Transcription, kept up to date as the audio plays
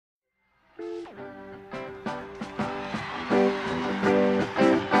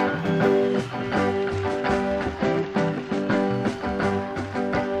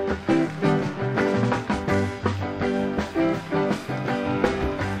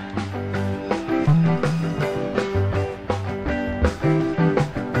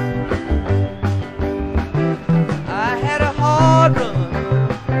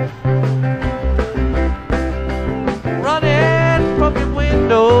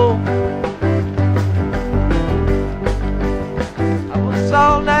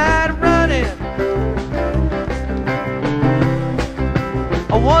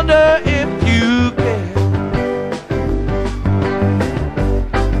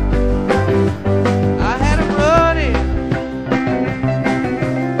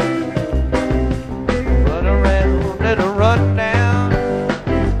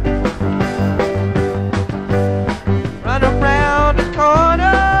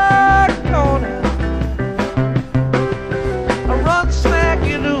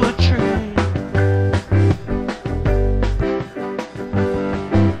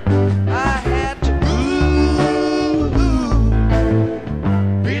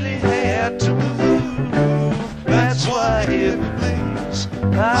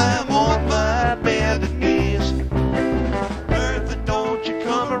I'm on my bended knees. Bertha, don't you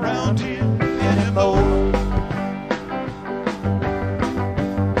come around here anymore.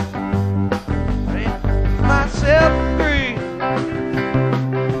 Make myself free.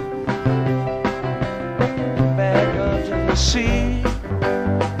 Back up to the sea.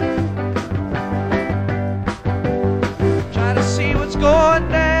 Try to see what's going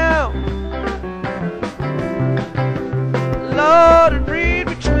down. Lord, and read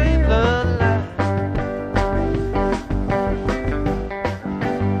between the lines.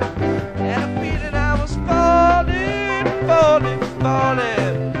 And I feel that I was falling, falling,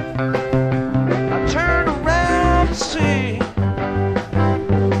 falling. I turned around to see.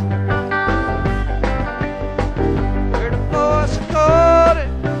 Heard a voice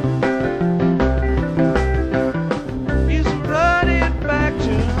calling. He's running back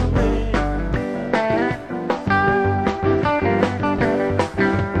to me.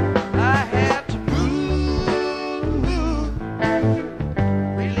 I had to move,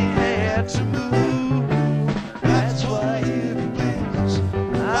 really had to move. That's why, if you please,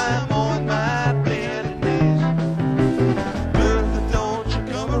 I'm on my bended knees. Bertha, don't you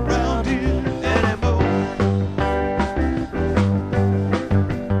come around here anymore.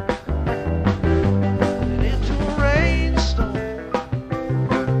 And into a rainstorm,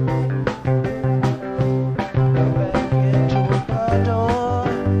 back into a bar door.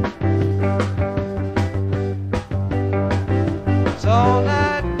 It's all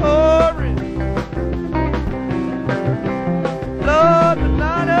night pouring. Lord, but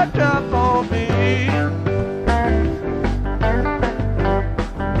not a drop on me.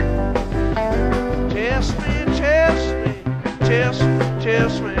 Test me, test me, test me,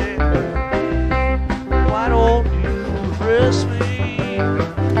 test me. Why don't you arrest me?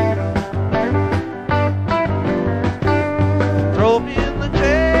 Throw me in the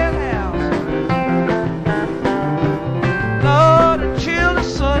jailhouse, Lord, until the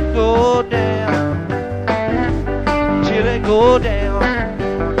sun go down, till it go down.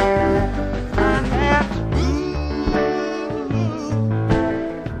 I had to move,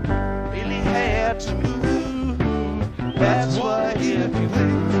 really had to move. That's why, if you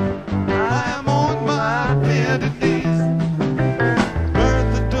please, I'm on my bended knees.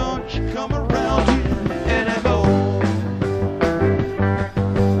 Bertha, don't you come around here anymore.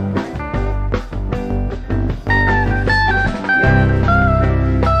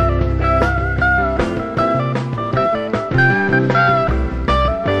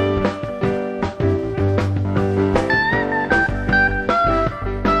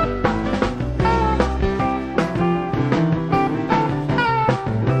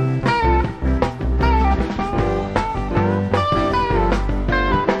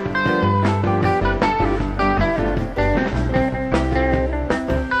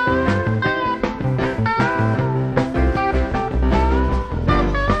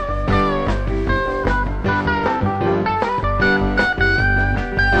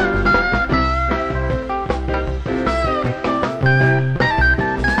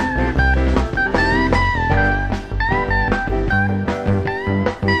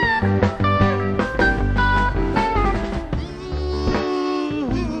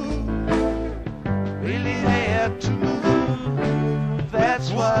 Really had to move.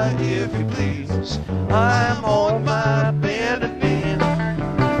 That's why, if you please, I'm on my bended knees.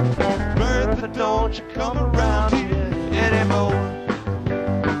 Bertha, don't you come around here anymore.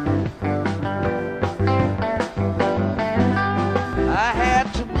 I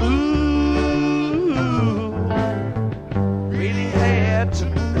had to move, really had to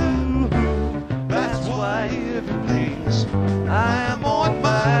move. That's why, if you please, I'm on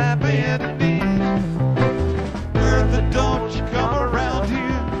my bended knees. Bertha, don't you come around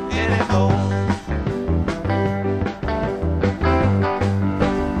here anymore.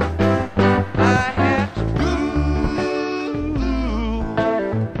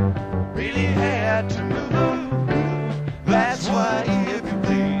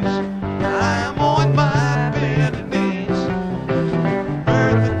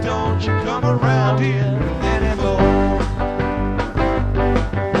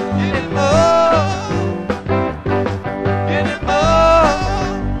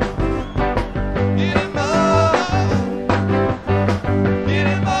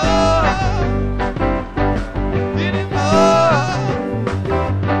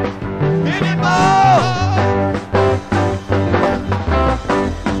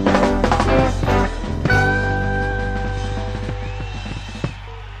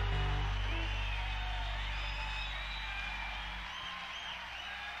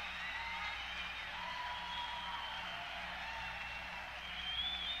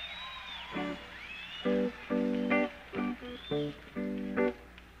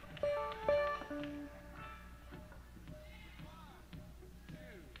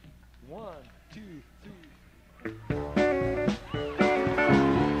 1, 2, 3.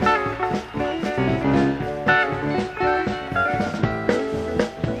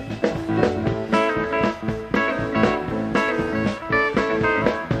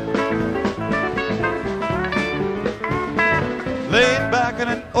 Laid back in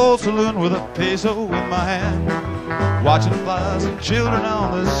an old saloon with a Paso in my hand, watching flies and children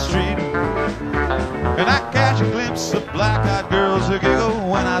on the street. And I catch a glimpse of black-eyed girls who giggle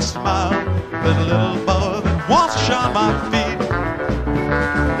when I smile. There's a little boy that wants to shine my feet.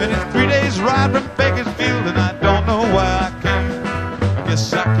 And it's 3 days ride from Bakersfield, and I don't know why I came. I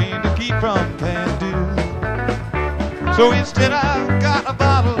guess I came to keep from paying dues. So instead I got a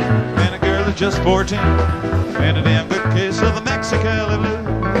bottle and a girl that's just 14, and a damn good case of the Mexicali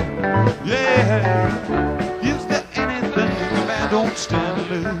Blues. Yeah, is there anything a man don't stand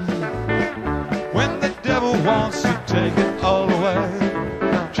to lose? When the devil wants to take it all away,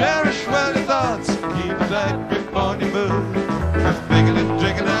 cherish well your thoughts, keep a tight grip on your mood. I'm thinking and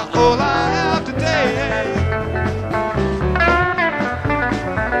drinking out all I have today.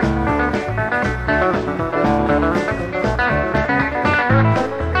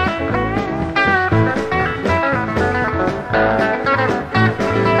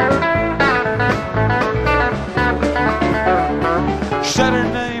 Said her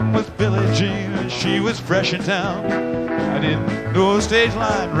name was Billie Jean and she was fresh in town. I didn't know a stage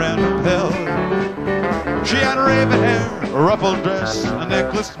line ran from hell. She had raven hair, a ruffled dress, a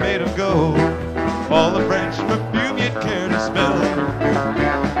necklace made of gold, all the French perfume you'd care to smell.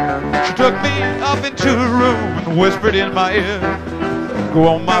 She took me up into a room and whispered in my ear, go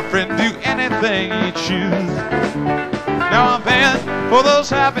on my friend, do anything you choose. Now I'm paying for those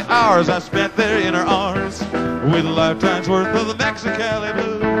happy hours I spent there in her arms, with a lifetime's worth of the Mexicali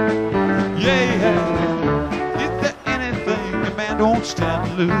Blues. Yeah, is there anything a man don't stand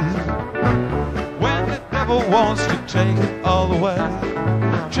to lose? When the devil wants to take it all away,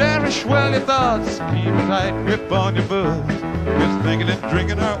 cherish well your thoughts, keep a tight grip on your booze. Just thinking and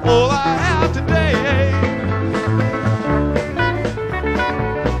drinking are all I have today.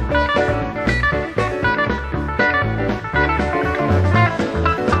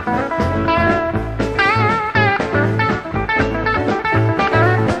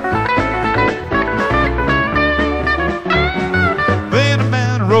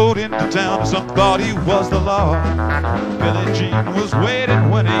 Town, some thought he was the law. Billie Jean was waiting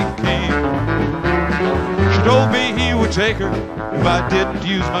when he came. She told me he would take her if I didn't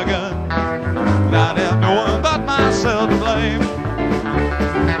use my gun, and I'd have no one but myself to blame.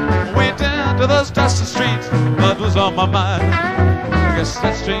 Went down to those dusty streets, blood was on my mind. I guess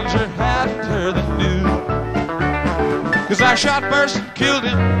that stranger hadn't heard the news, 'cause I shot first and killed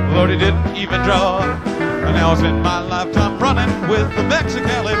him, Lord, he didn't even draw. And now it's in my lifetime running with the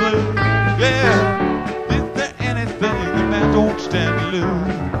Mexicali Blues. Yeah, is there anything a man don't stand to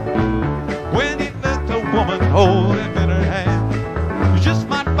lose? When he let the woman hold him in her hand, you just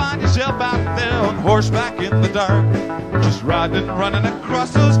might find yourself out there on horseback in the dark, just riding and running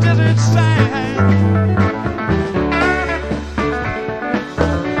across those desert sands.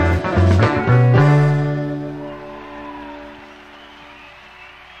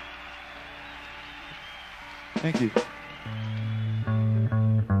 Thank you.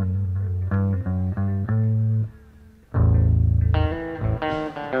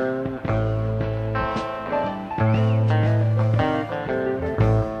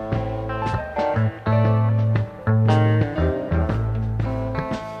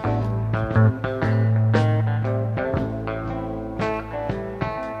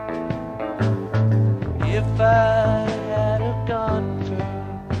 If I had have gone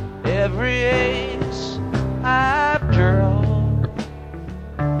through every ace I've drawn,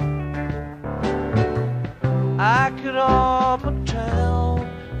 I could arm a town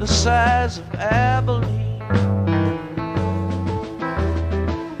the size of Abilene.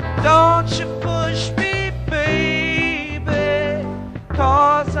 Don't you push me, baby,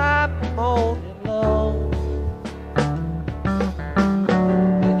 'cause I'm only alone.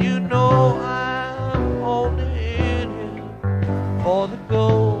 And you know I'm only in it for the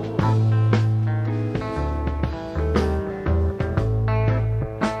gold.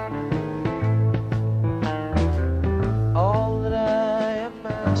 All that I am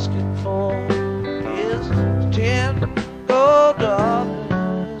asking for is 10 gold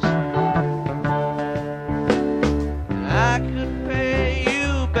dollars. I could pay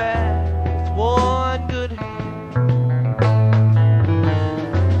you back with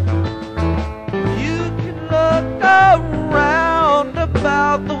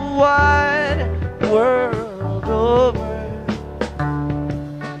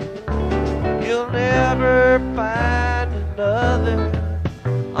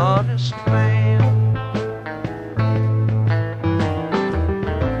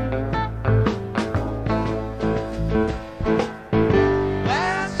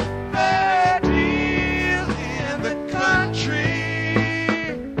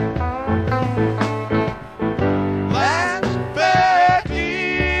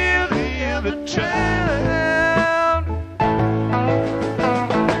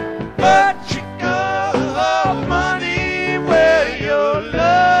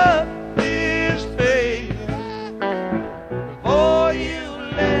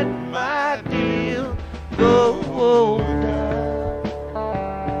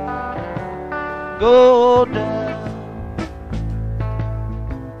go down.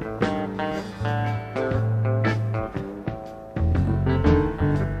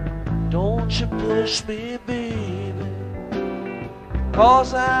 Don't you push me, baby,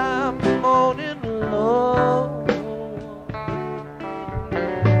 'cause I'm moaning low.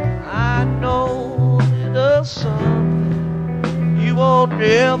 I know there's something you won't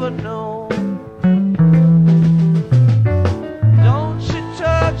never know. Don't you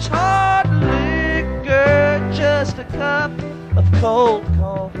touch hard liquor, just a cup of cold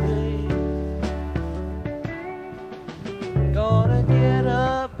coffee. Gonna get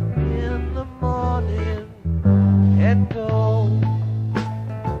up in the morning and go.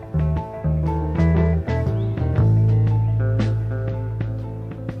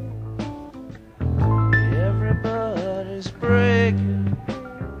 Everybody's breaking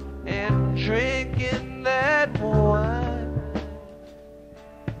and drinking that wine.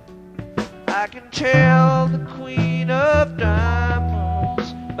 I can tell the Queen of Diamonds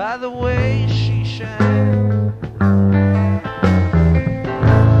by the way she shines.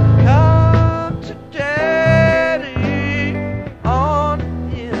 Come to Daddy on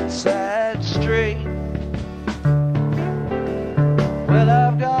the inside straight. Well,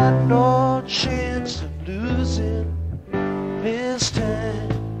 I've got no chance of losing this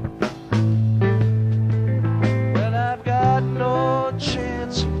time. Well, I've got no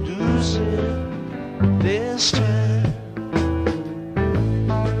chance of losing this time.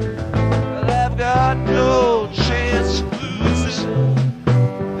 Well, I've got no chance of losing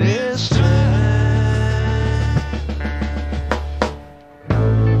this time.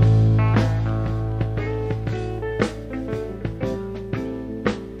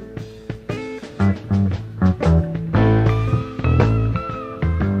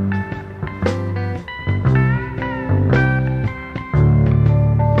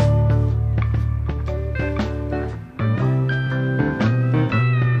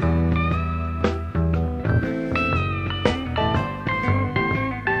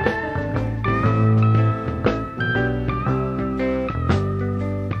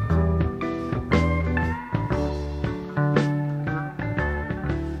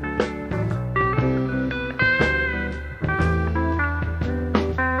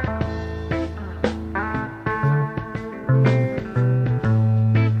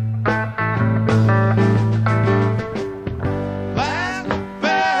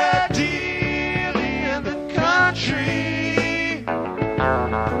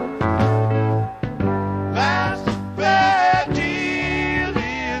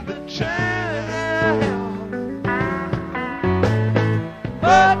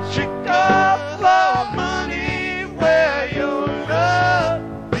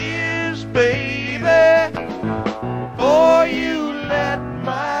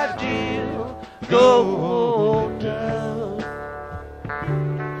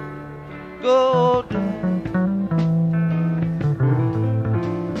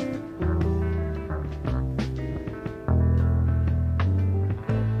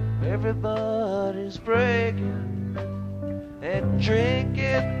 Everybody's breaking and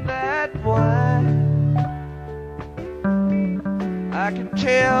drinking that wine. I can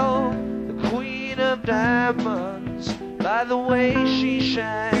tell the Queen of Diamonds by the way she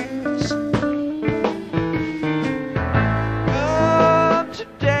shines. Come to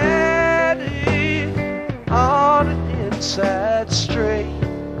Daddy on an inside straight.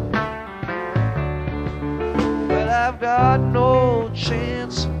 But I've got no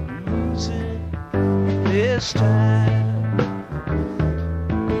chance of losing this time.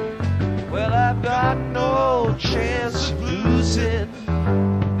 Well, I've got no chance of losing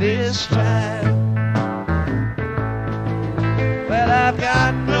this time. Well, I've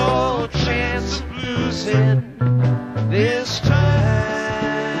got no chance of losing this time.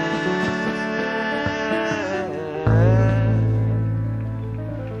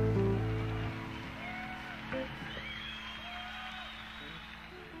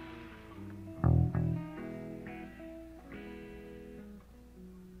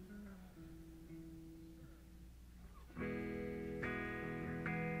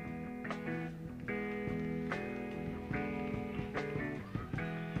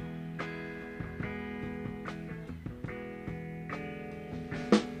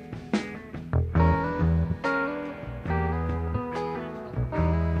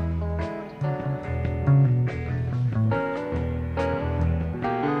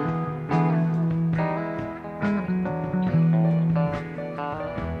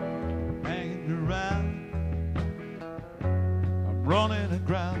 running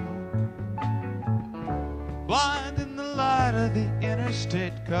aground, blind in the light of the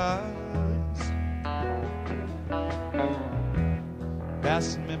interstate cars.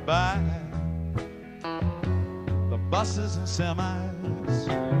 passing me by, the buses and semis,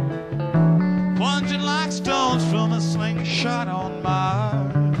 plunging like stones from a slingshot on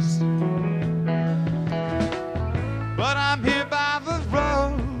Mars. But I'm here by the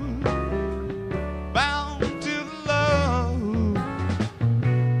road, bound to the low,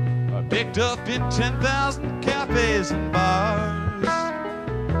 picked up in 10,000 cafes and bars,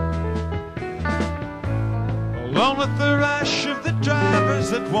 along with the rush of the drivers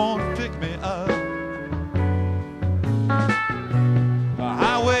that won't pick me up. The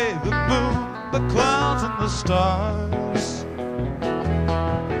highway, the moon, the clouds and the stars,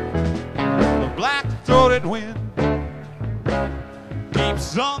 the black-throated wind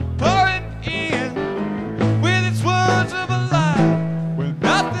keeps on pouring in with its words of a lie where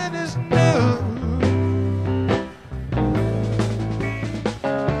nothing is new.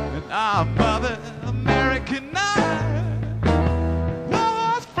 And our mother American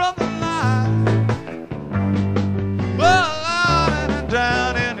lost from the line. Well, Lord, and I'm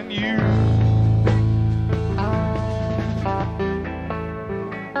drowning in you.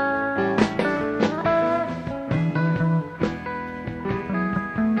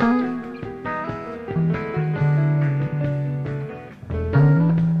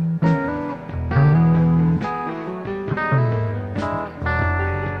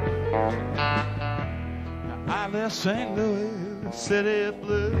 I left St. Louis, city of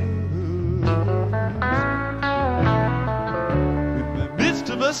blues, in the midst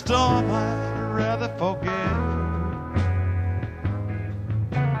of a storm I'd rather forget.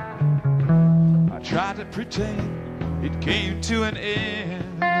 I tried to pretend it came to an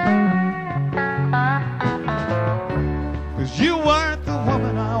end, 'cause you weren't the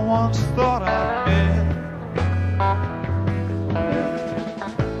woman I once thought I'd met.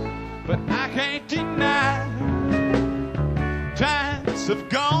 But I can't deny times have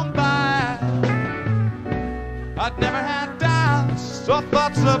gone by. I'd never had doubts or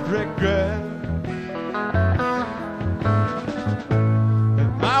thoughts of regret,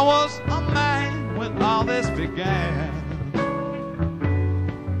 and I was a man when all this began,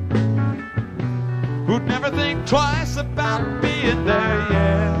 who'd never think twice about being there,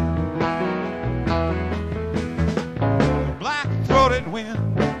 yeah. The black-throated wind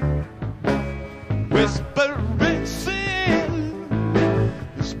whispering sin,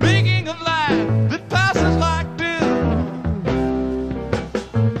 speaking of life that passes like dew,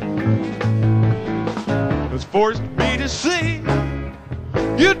 has forced me to see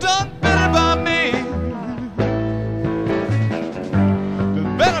you done better by me,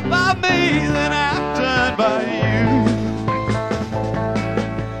 done better by me than I've done by you.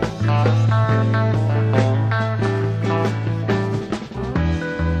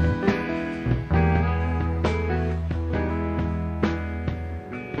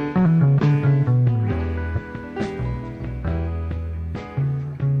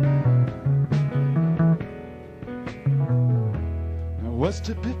 What's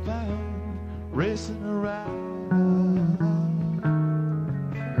to be found racing around?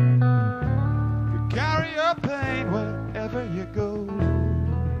 You carry your pain wherever you go,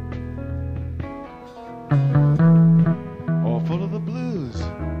 all full of the blues,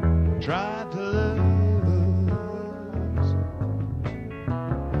 trying to lose.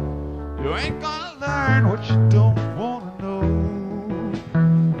 You ain't gonna learn what you don't wanna know,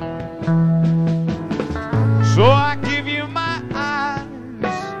 so I give you my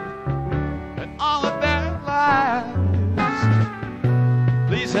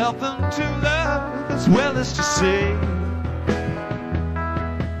please help them to love as well as to see.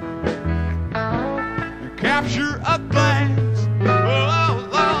 You capture a glance, oh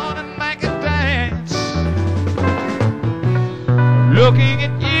Lord, and make it dance. Looking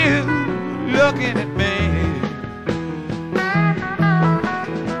at you, looking at me.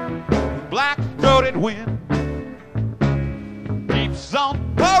 Black-throated wind keeps on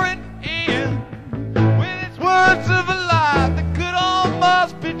pouring in with its words of a lie that could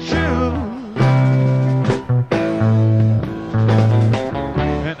almost be true.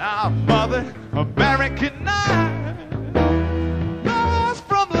 And our mother American lost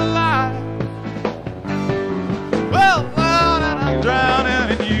from the line. Well, Lord, and I'm drowning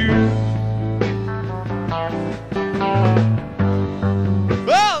in you.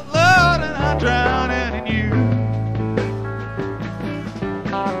 Well, Lord, and I'm drowning in you.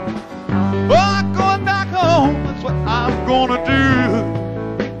 Well, I'm going back home, that's what I'm gonna do.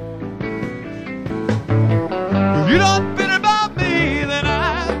 If you don't better by me than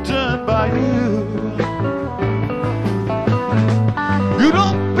I've done by you. You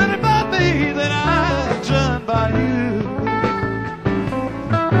don't better by me than I've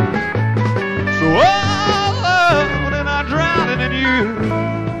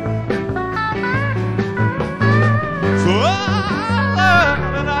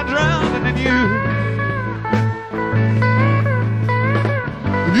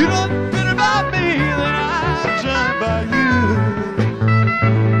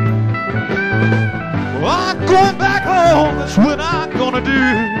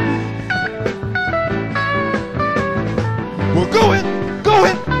Going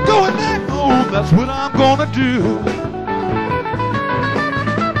back home, that's what I'm gonna do.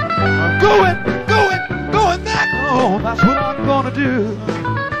 I'm going back home, that's what I'm gonna do.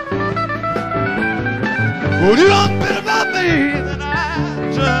 Well, you done been about me, then I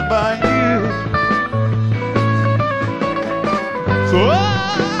turn by you. So I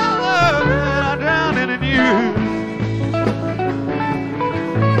drown in you.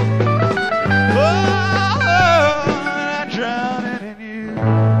 I drown in you.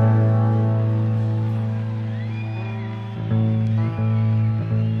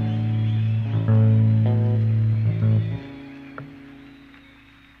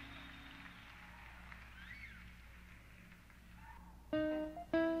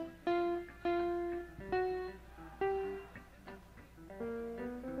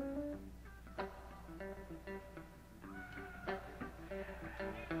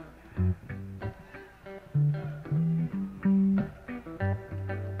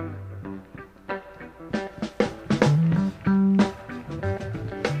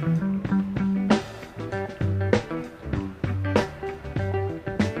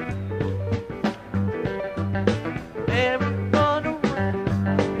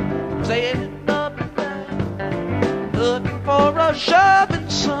 Shove in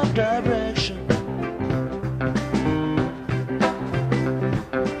some direction.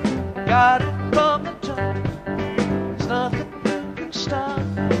 Got it from the top. There's nothing you can stop.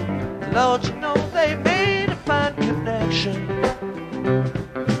 Lord, you know they made a fine connection.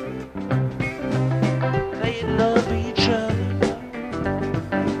 They love each other.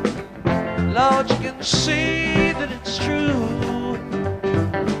 Lord, you can see that it's true.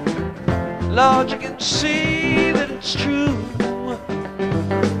 Lord, you can see that it's true.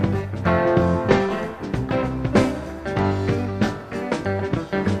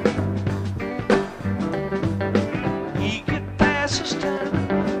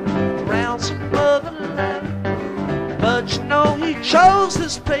 But you know he chose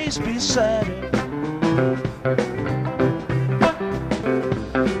this place beside her.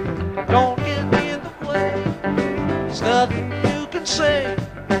 Don't get me in the way. There's nothing you can say,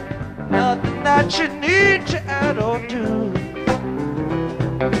 nothing that you need to add or do.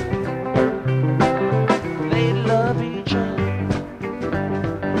 They love each other.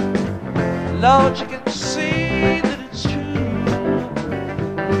 Lord, you can see that it's true.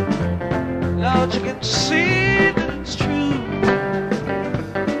 Lord, you can see that it's true.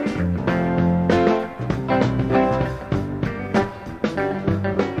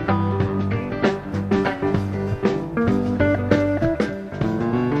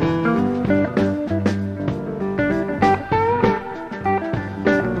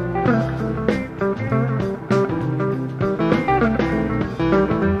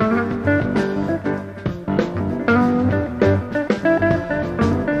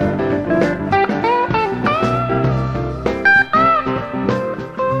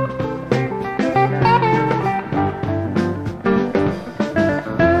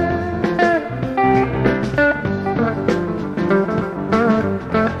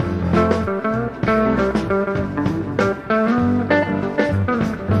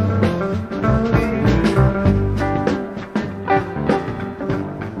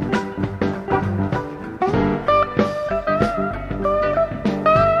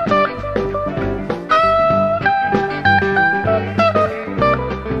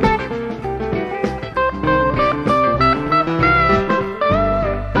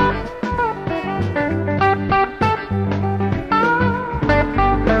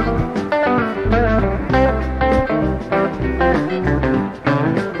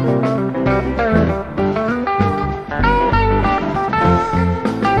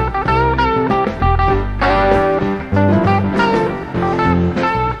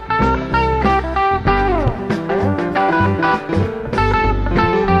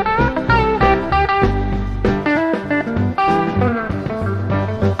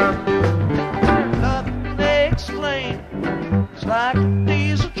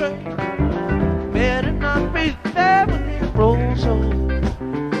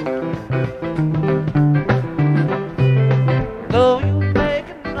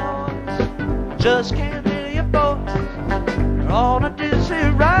 Just can't hear your voice. You're on a dizzy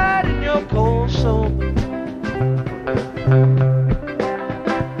ride in your cold soul.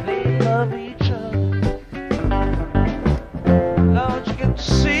 They love each other. Lord, you can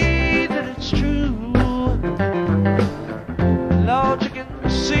see that it's true. Lord, you can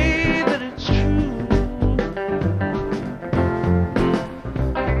see that it's true.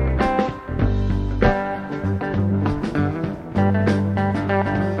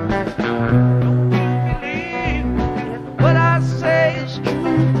 What I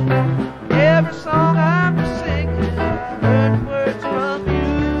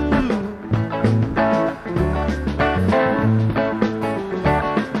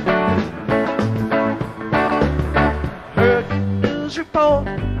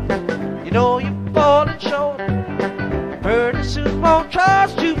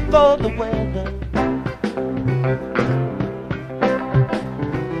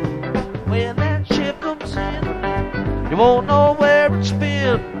You won't know where it's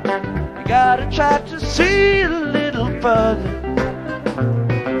been. You gotta try to see a little further.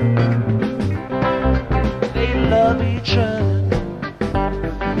 They love each other.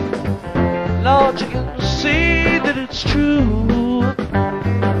 Lord, you can see that it's true.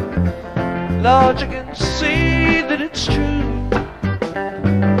 Lord, you can see that it's true.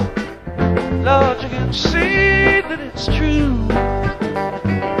 Lord, you can see that it's true.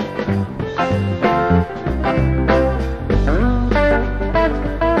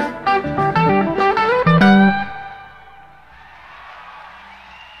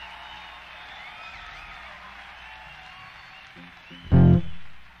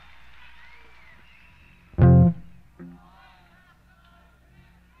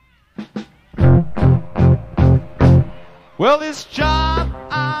 Well, this job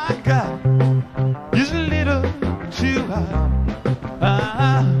I got is a little too high.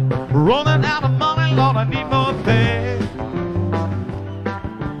 Running out of money, Lord, I need more pay.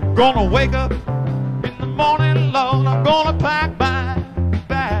 Gonna wake up in the morning, Lord, I'm gonna pack my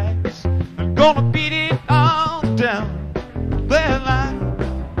bags. I'm gonna beat it all down the line.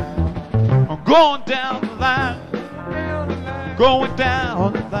 I'm going down the line. Going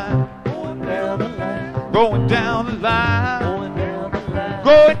down the line. Going down the line.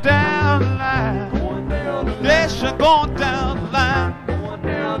 Going down the line. Yes, I'm going down the line.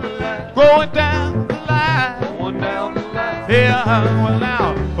 Going down the line. Yeah, well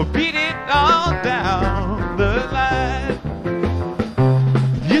now, beat it all down the line.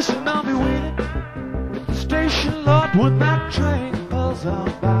 Yes, and I'll be waiting at the station, Lord, when that train pulls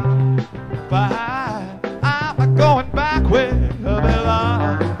on by. I'm going back where I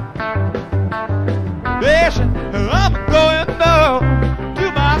belong. Yes, I'm going down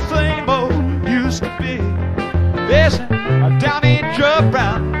to my same old used to be. Yes, down in Joe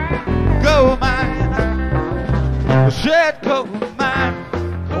Brown, gold mine. Said gold mine,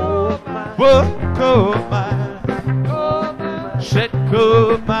 whoa, gold mine. Said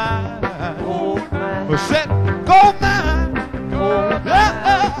gold mine, said gold mine, gold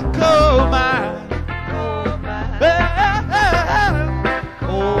mine.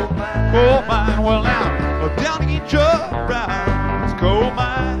 Gold mine, well now, down in Joe Brown's gold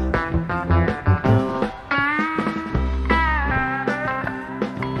mine.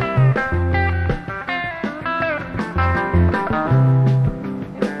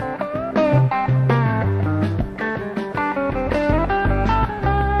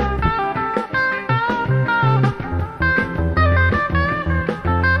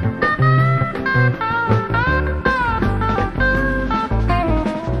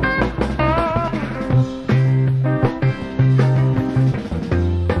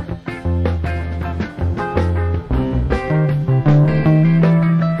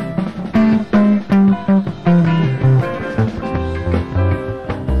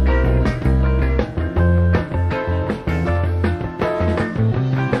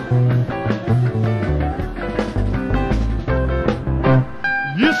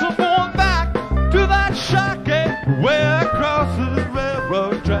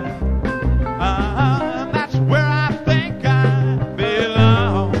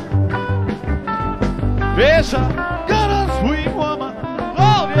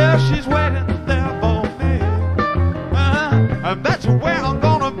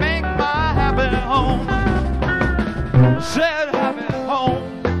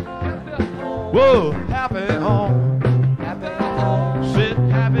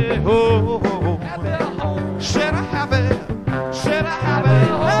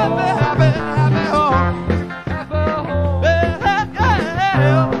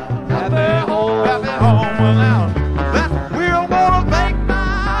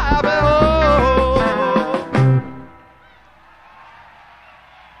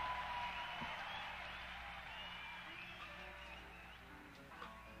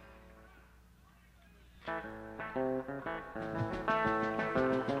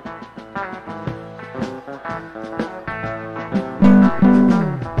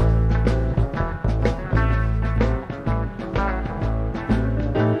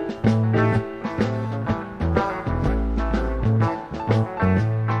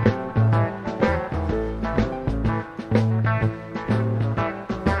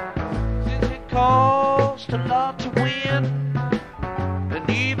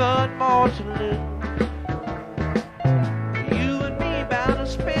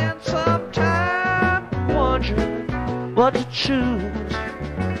 What to choose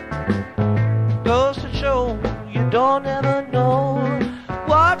goes to show you don't ever know.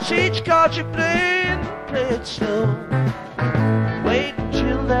 Watch each card you play and play it slow. Wait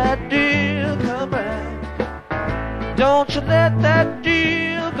until that deal come back. Don't Don't you let that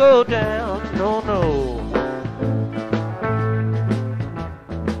deal go down, no, no.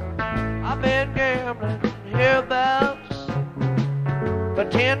 I've been gambling hereabouts for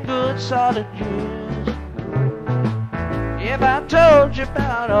 10 good solid years. If I told you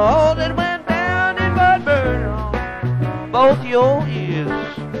about all that went down, it would burn on both your ears.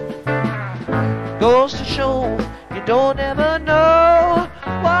 Goes to show you don't ever know.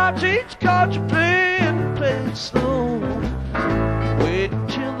 Watch each card you play and play it slow. Wait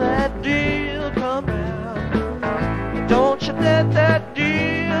until that deal come round. Don't you let that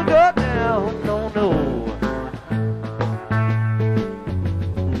deal go down, no, no.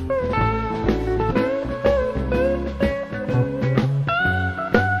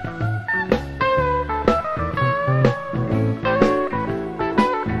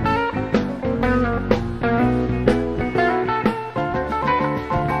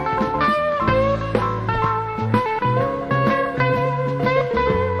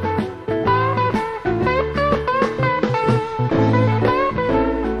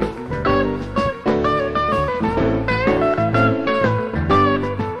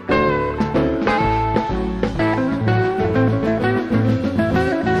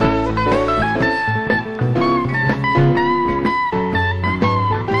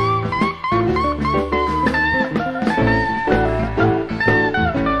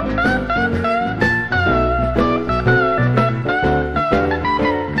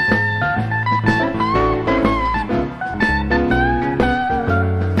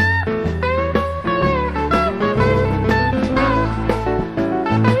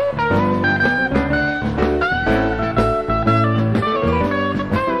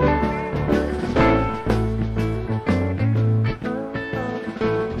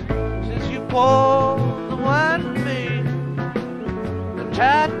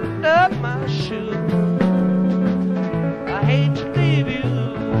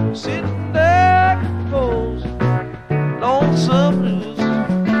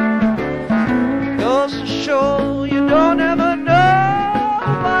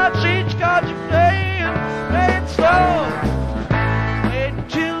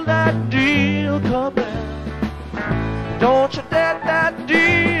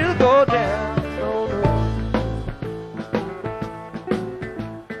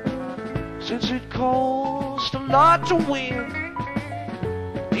 To win,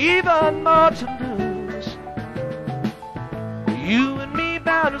 even more to lose. You and me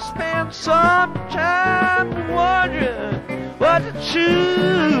bound to spend some time wondering what to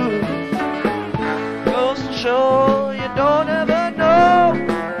choose. Goes to show you don't ever know.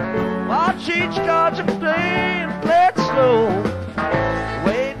 Watch each card you play and play it slow.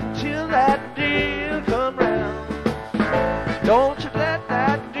 Wait until that deal come round. Don't you let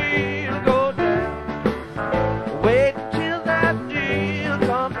that deal go down. Wait till that deal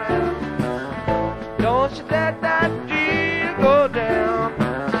come round. Don't you let that deal go down.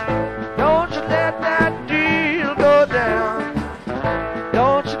 Don't you let that deal go down.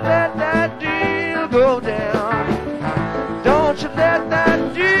 Don't you let that deal go down. Don't you let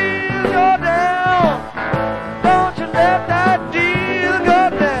that deal go down. Don't you let that deal go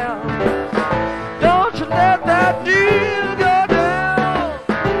down. Don't you let that deal go down.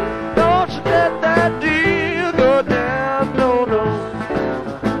 Don't you let that deal go down, no, no.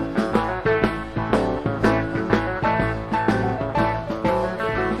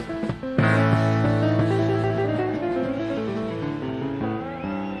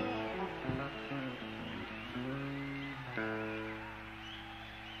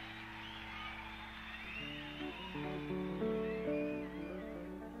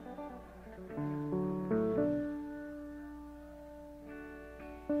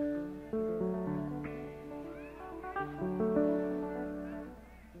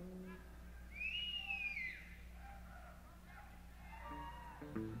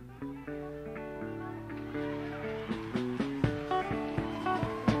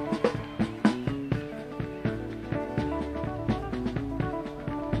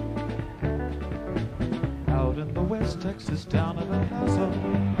 Out in the West Texas town of Paso,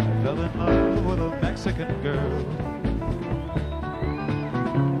 I fell in love with a Mexican girl.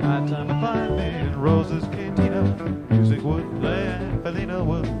 Night time to find me in Rose's cantina. Music would play and Felina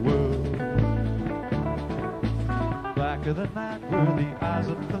would whirl. Black of the night were the eyes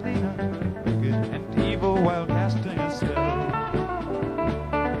of Felina, wicked and evil while casting a spell.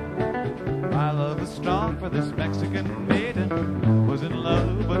 My love was strong for this Mexican maiden, was in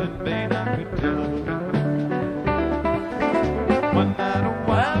love but in vain I could tell. One night a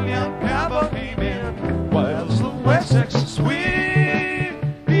wild young cowboy came in, wild as the West Texas wind.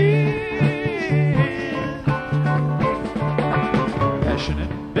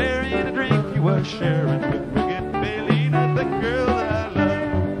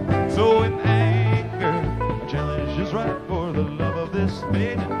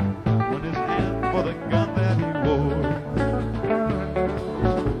 faded, put his hand for the gun that he wore.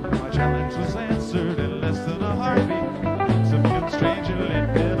 My challenge was answered in less than a heartbeat. Some young stranger lay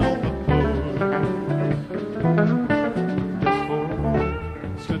dead on the floor. Just for a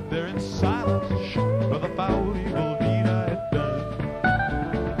moment, stood there in silence, shook for the foul evil deed I had done.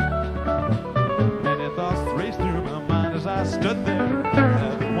 Many thoughts raced through my mind as I stood there,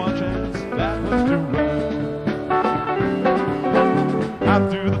 having one chance, that was to run. Out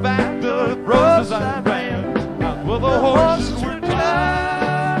through the back of roses I ran, out where the horses were tied.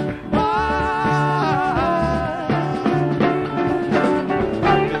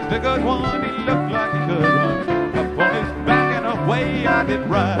 The good one, he looked like a good one, up on his back and away I did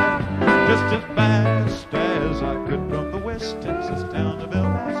ride, just as fast as I could from the West Texas town of El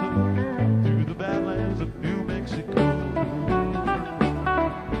Paso, through the badlands of New Mexico.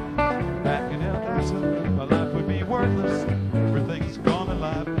 Back in El Paso, my life would be worthless. Everything's gone in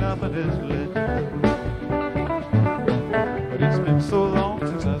life, nothing is left. But it's been so long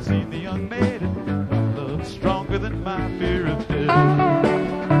since I've seen the young maiden, love stronger than my fear of death.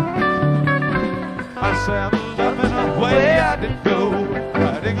 I saddled up and away I did go,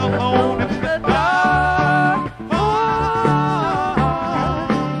 riding alone in the dark.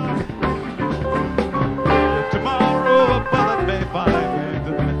 Tomorrow a bullet may find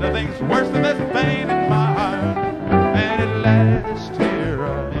me, nothing's worse than this pain in my heart. And at last here I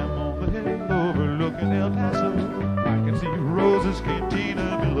am on the hill overlooking El Paso. I can see Rose's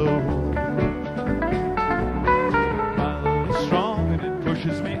cantina below. My love is strong and it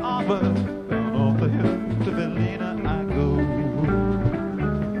pushes me onward. The hill to Bellina I go.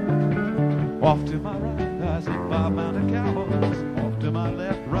 Off to my right I see 5 mounted cowboys. Off to my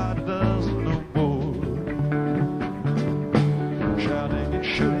left, right a dozen no more. Shouting and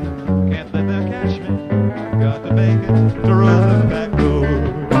shooting, can't let them catch me. I've got to make it to Rose's back door.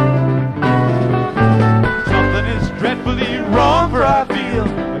 Something is dreadfully wrong, for I feel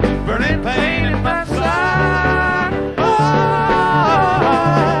a burning pain in my side.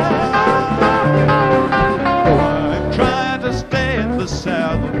 The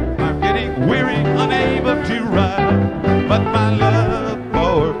saddle, I'm getting weary, unable to ride. But my love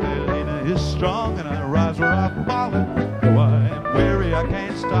for Bellina is strong, and I rise where I've fallen. Though I am weary, I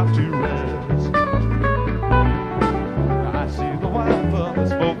can't stop to rest. I see the wife of the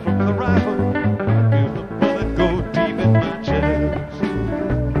smoke from the rifle. I feel the bullet go deep in my chest.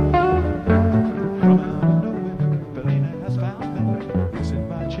 From out of nowhere, Bellina has found me, kissing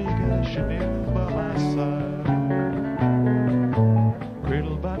my cheek as she kneels by my side.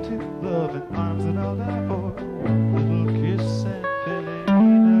 Cradled by 2 loving arms that I'll die for. One little kiss and Bellina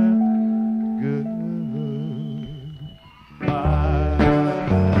goodbye.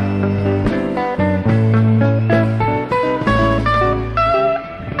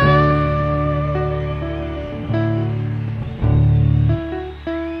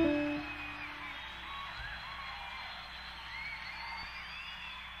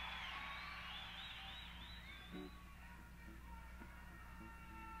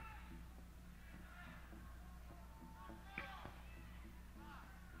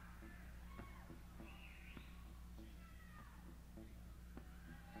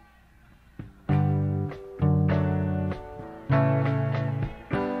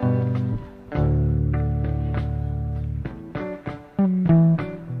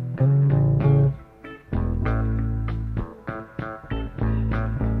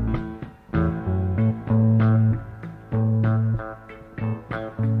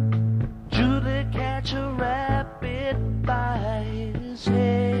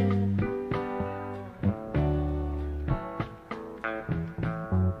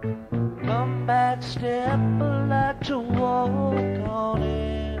 Step I like to walk on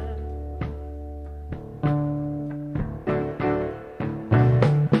it.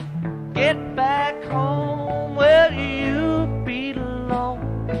 Get back home where you belong,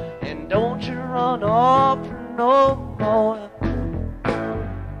 and don't you run off no more.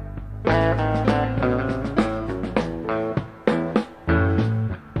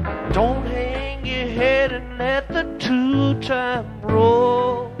 Don't hang your head and let the 2-time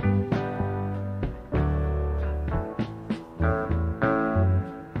roll.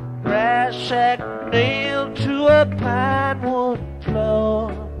 Shack nailed to a pine wood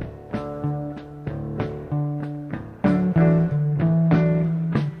floor.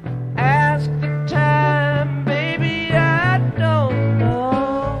 Ask the time, baby, I don't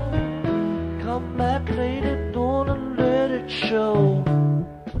know. Come back later, gonna let it show.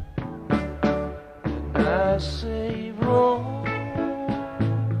 And I say roll,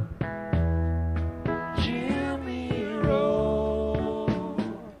 Jimmy, roll.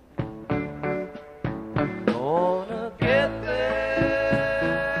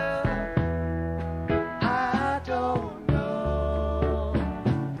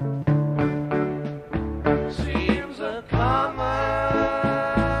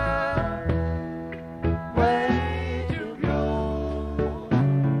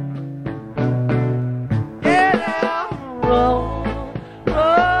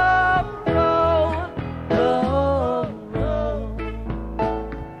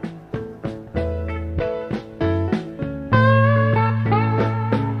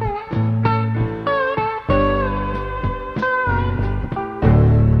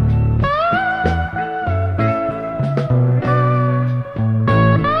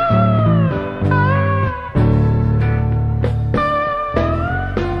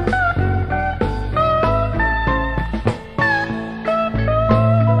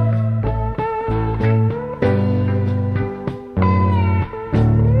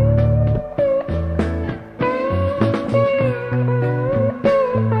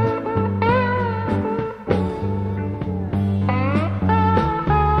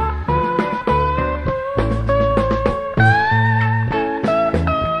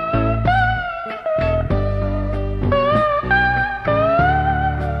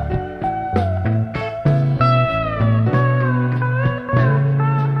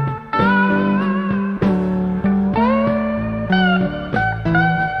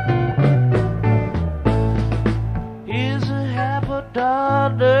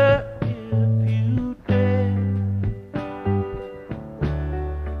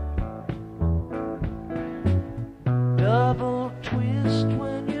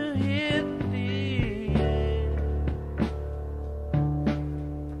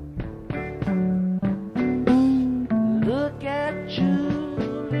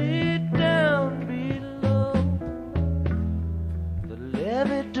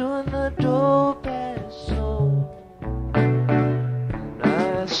 doing the door Paso. And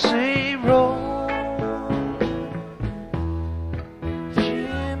I say roll,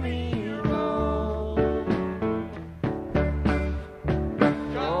 Jimmy roll.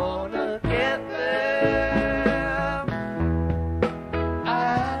 Gonna get there,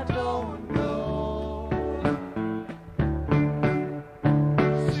 I don't know.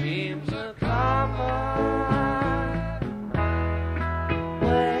 Seems a common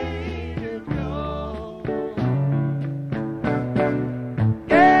way to go.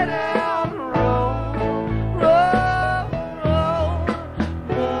 Get out and roll, roll, roll,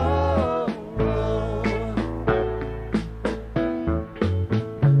 roll,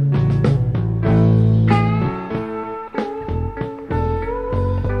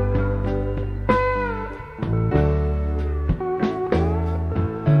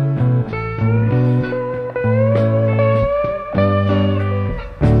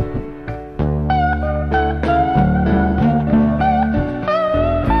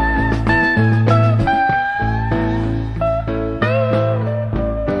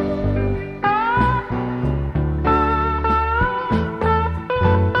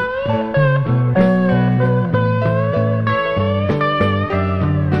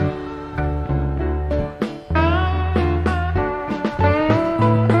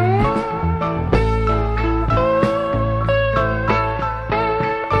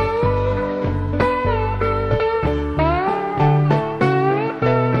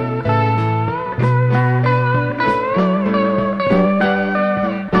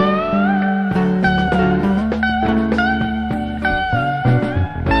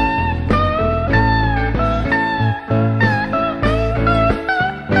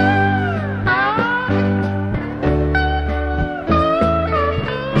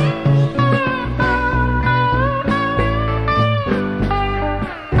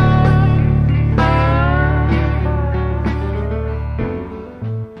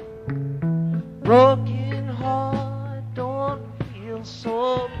 broken heart, don't feel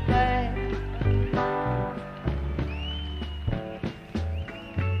so bad.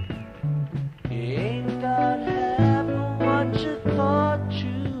 You ain't got half of what you thought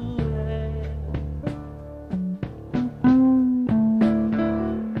you had.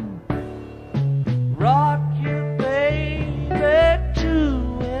 Rock your baby to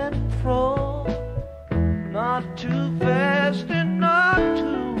and fro, not too fast and not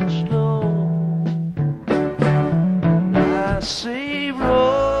too slow. I say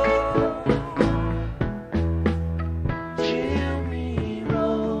roll, Jimmy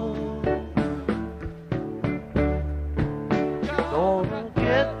roll. Gonna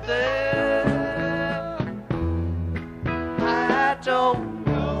get there, I don't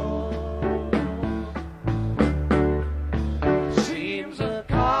know. Seems a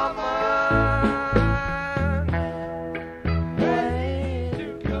common way to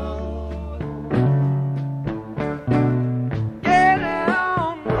go. Get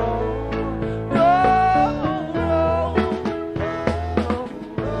down, roll, roll, roll, roll,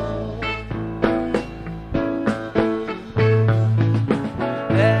 roll.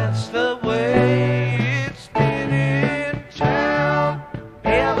 That's the way it's been in town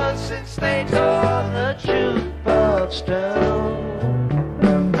ever since they tore the jukebox down.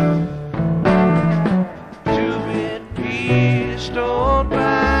 2-bit piece don't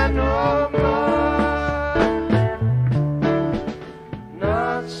buy no more,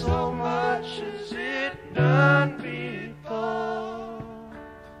 not so much as it done before.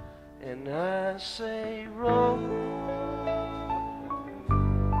 And I say roll,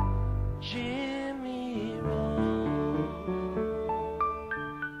 Jimmy roll.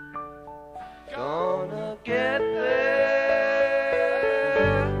 Gonna get there,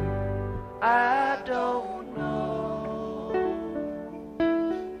 I don't know.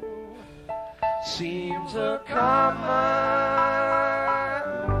 Seems a common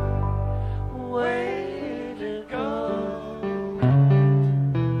way to go.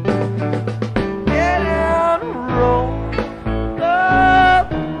 Get out and roll, roll,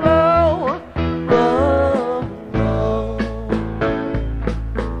 roll, roll, roll.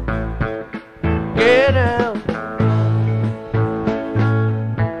 Get out,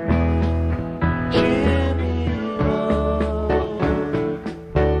 Jimmy roll.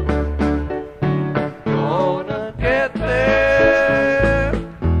 Gonna get there.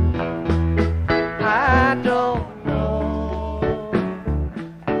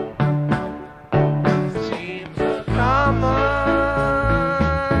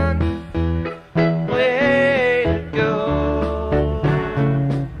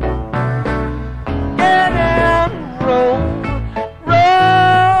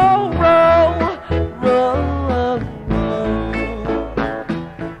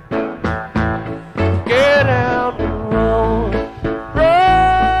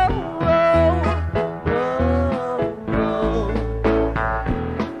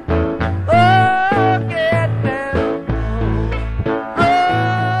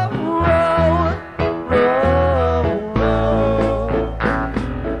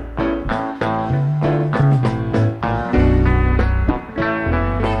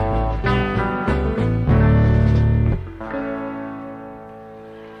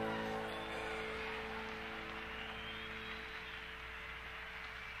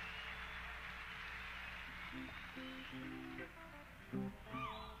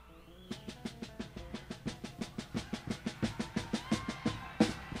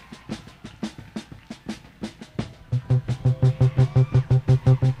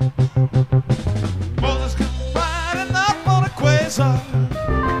 Paso.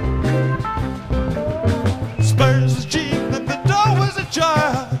 Spurs was cheap and the door was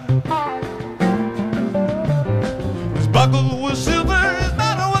ajar. His buckle was silver, his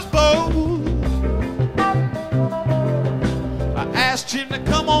manner was bold. I asked him to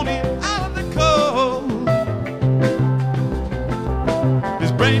come on in out of the cold.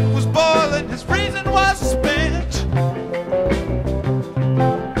 His brain was boiling, his reason was spent.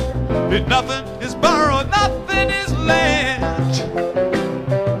 If nothing is borrowed, nothing is lent.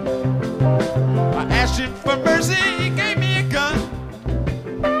 I asked him for mercy, he gave me a gun.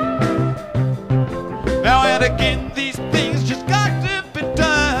 Now and again, these things just got to be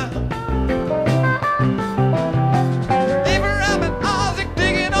done. Even Rabbit Isaac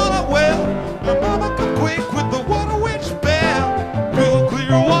digging on a well. The mama come quick with the water witch spell. Real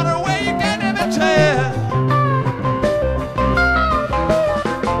clear water where you can't even tell.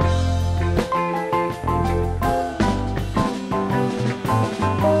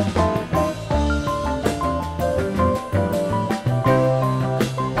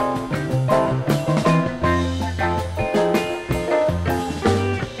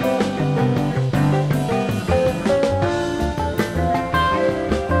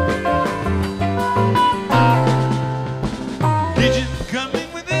 Pigeon coming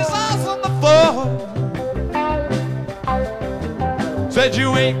with his eyes on the floor. Said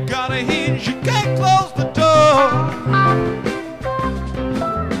you ain't got a hinge, you can't close the door.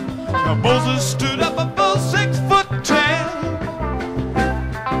 Now Moses stood up above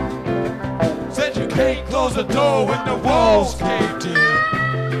 6'10". Said you can't close the door when the walls caved in.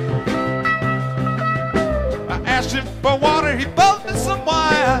 I asked him for water, he bought me some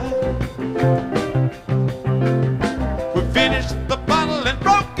wine. We finished the bottle and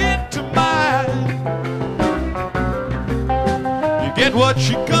broke into mine. You get what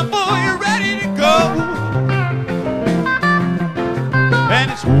you come for, you're ready to go.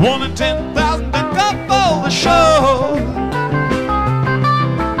 And it's 1 in 10,000 that come for the show.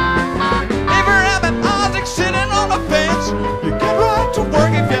 Abraham and Isaac sitting on the fence. You get right to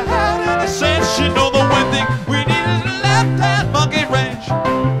work if you had any sense. You know the one thing we need is a left-hand monkey wrench.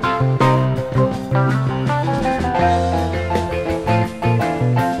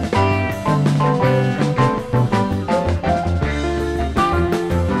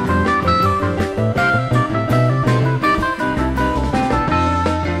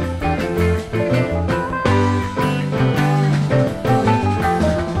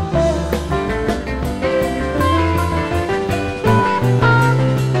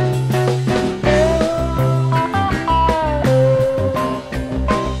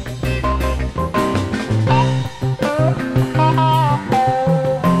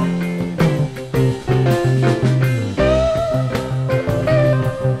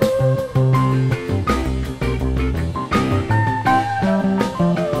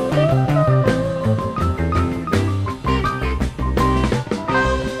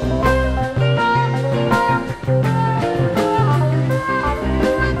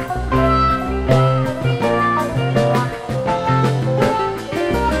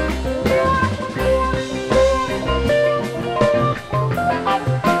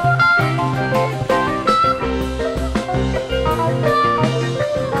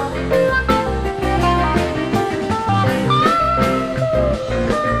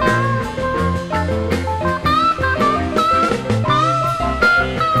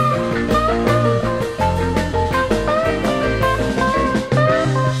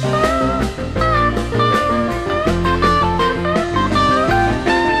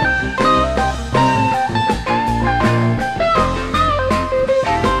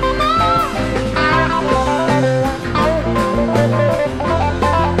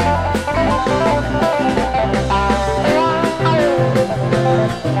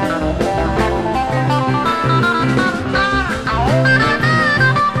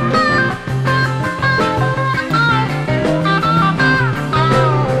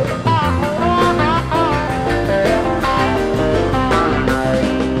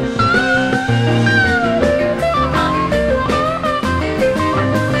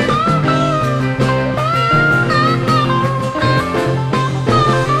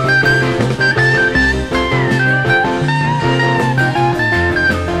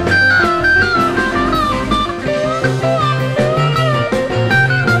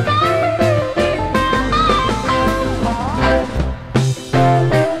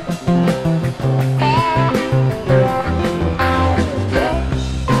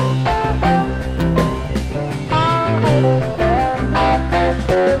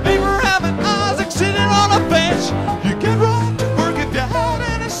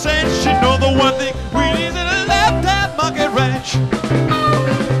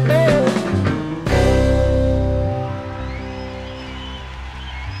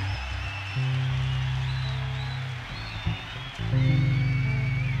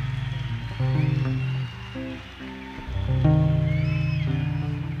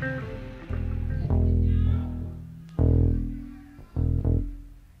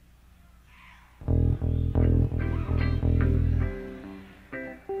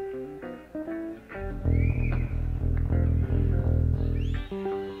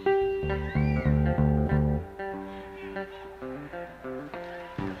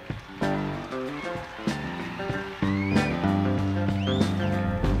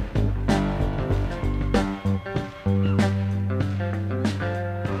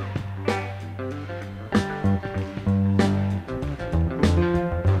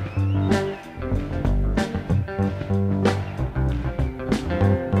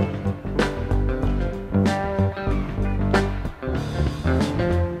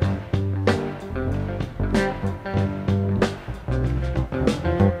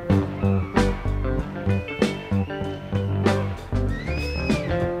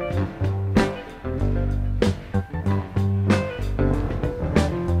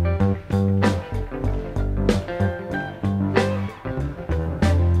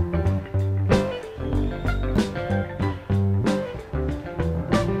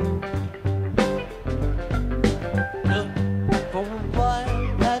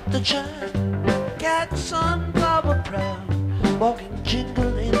 the chime, cat sunflower proud, walking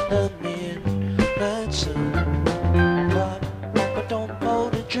jingle in the midnight sun. But don't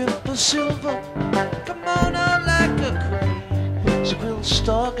hold a drip of silver, come on out like a queen, so we'll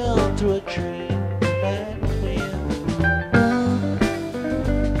stalk out through a dreamland queen.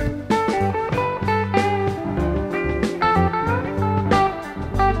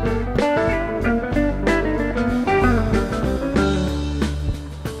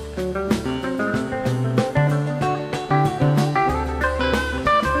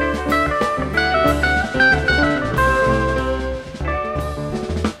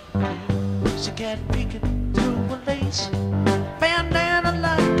 Bandana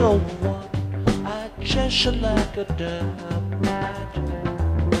like a one, I Cheshire like a dynamite.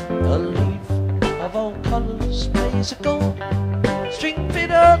 A leaf of all colors plays a gold, string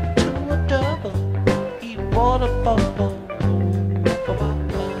fit up to a double, eat water bubble for my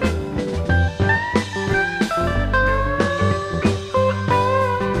mind.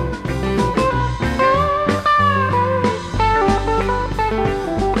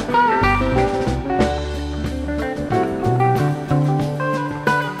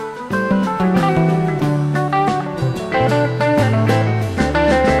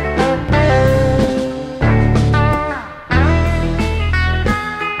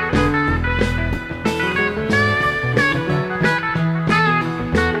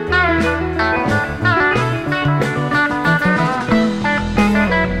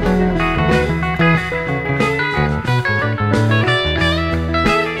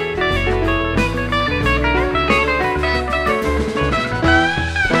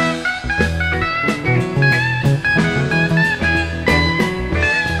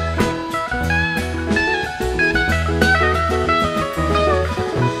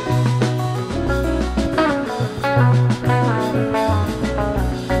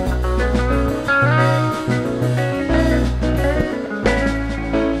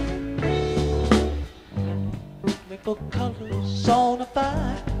 Colors on a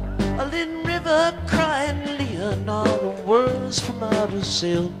fire, a little river crying Leonardo words from outer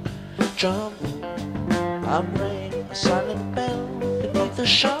silk drum. I'm ringing a silent bell beneath the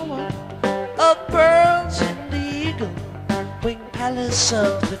shower of pearls in the eagle wing palace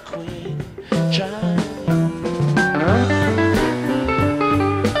of the queen giant.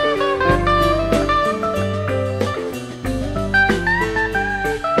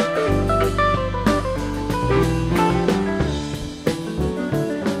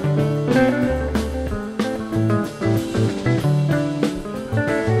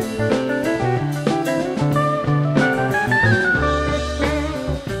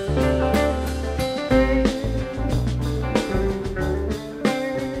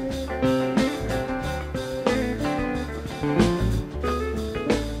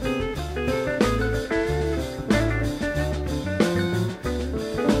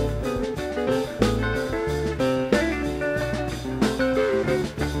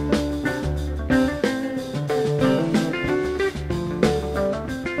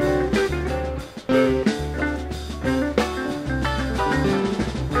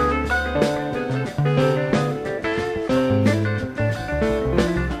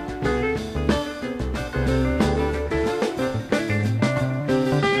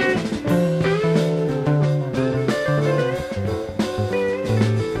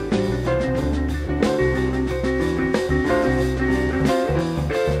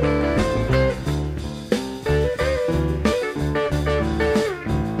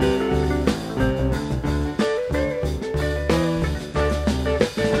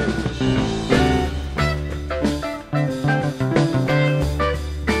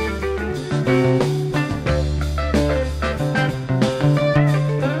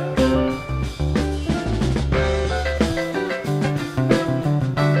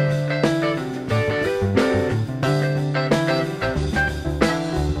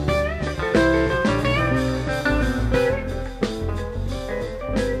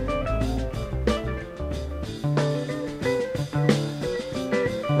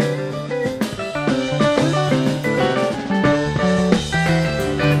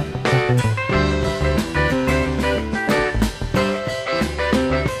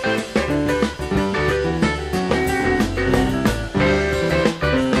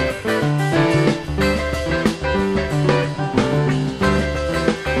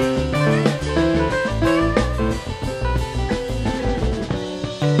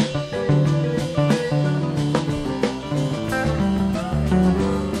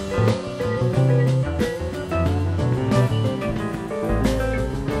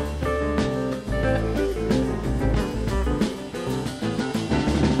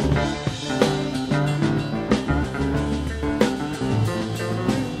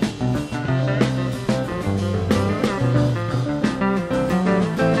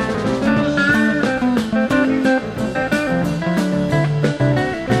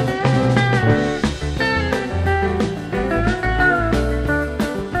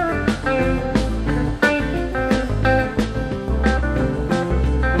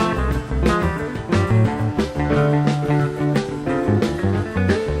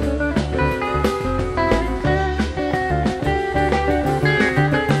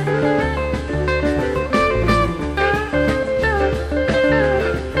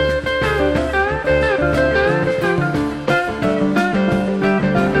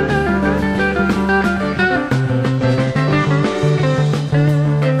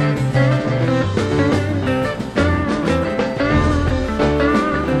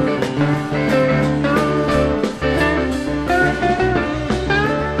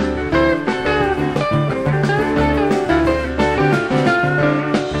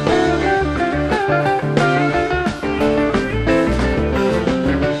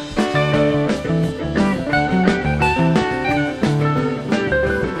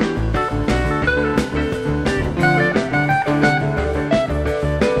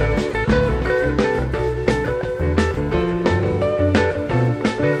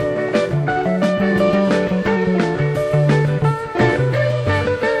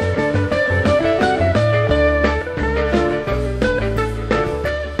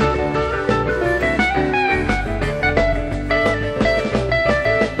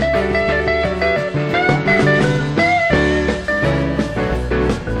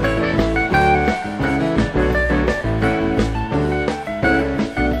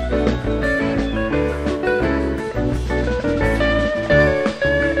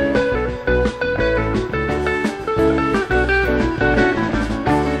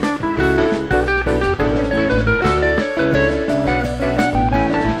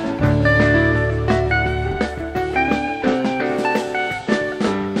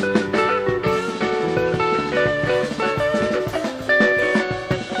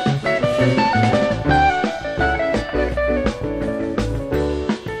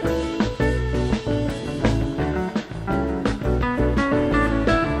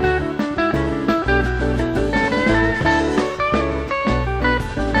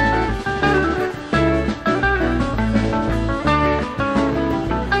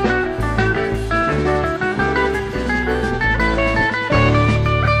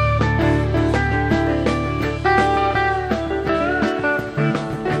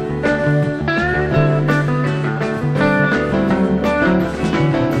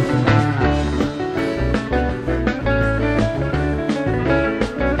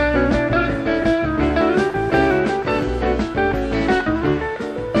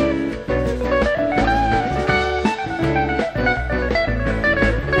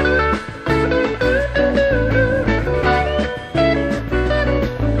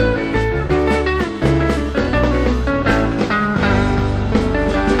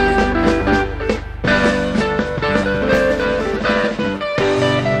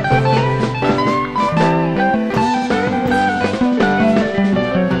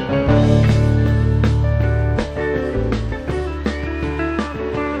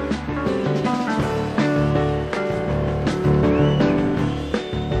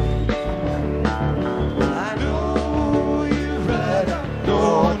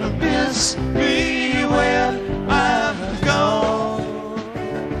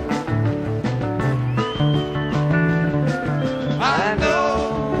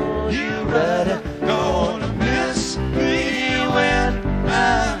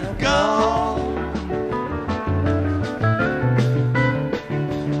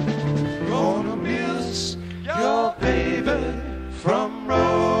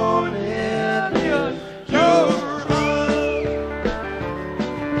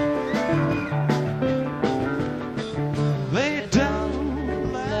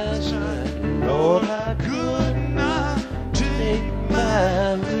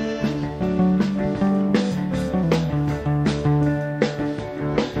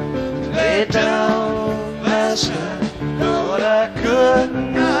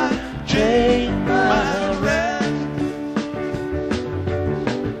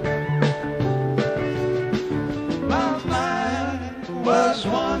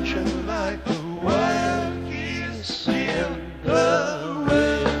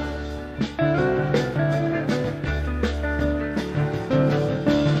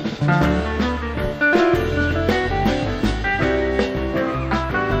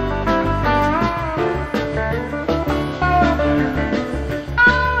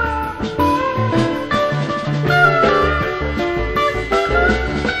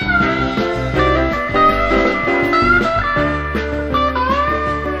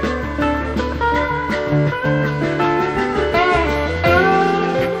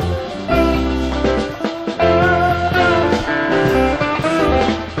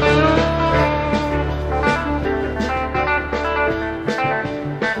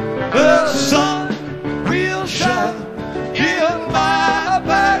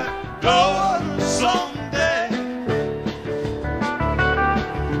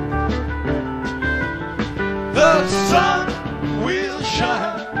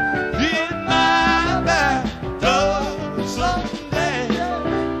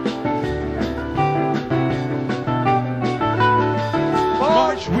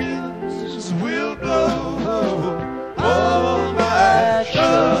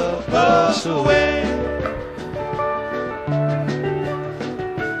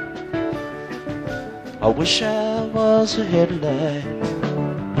 I wish I was a headlight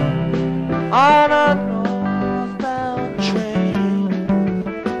on a northbound train.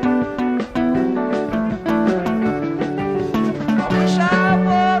 I wish I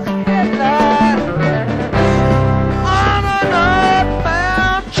was a headlight on a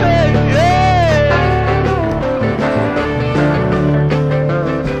northbound train.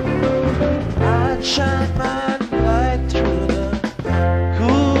 I'd shine my light through the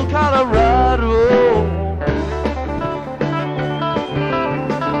cool Colorado.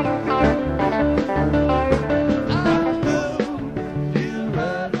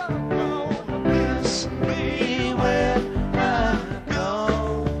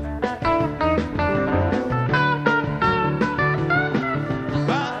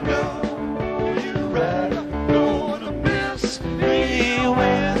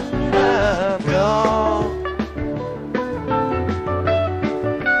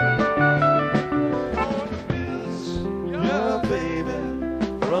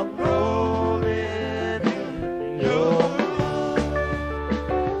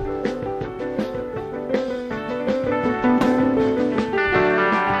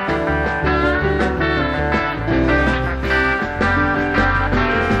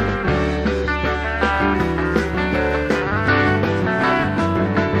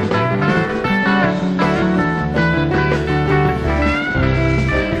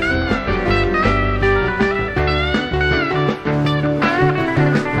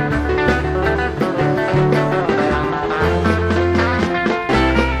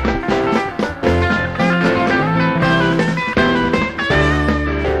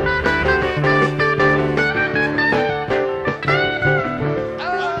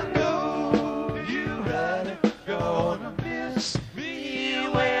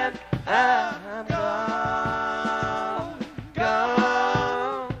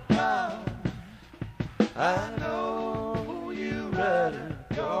 I know you better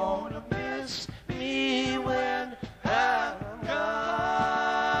gonna miss me when I'm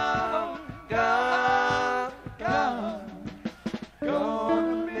gone, gone, gone.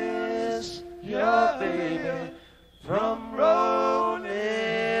 Gonna miss your baby from rolling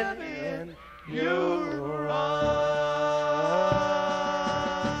in your arms.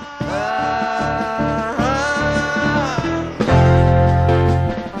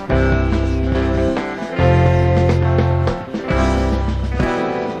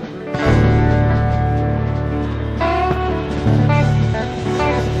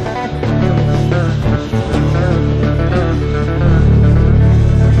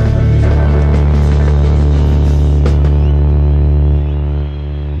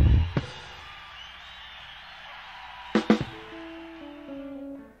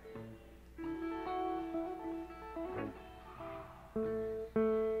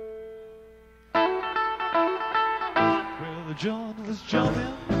 Well, the joint was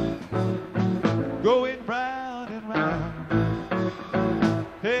jumping, going round and round.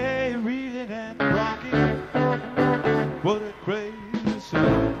 Hey, reeling and rocking, what a crazy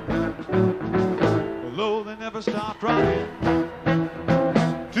sound. Although they never stopped rocking,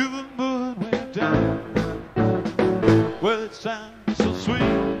 till the moon went down. Well, it sounded so sweet,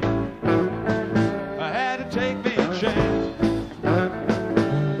 I had to take me a chance.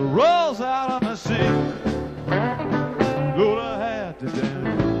 Rolls out on the seat, Lord, I had to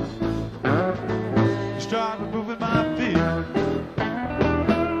dance. Started moving my feet,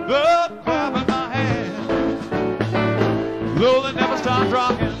 Lord, clapping my hands. Though they never stopped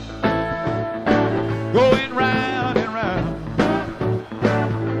rocking, going round and round.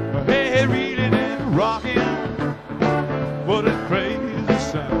 Hey, reeling and rocking, what a crazy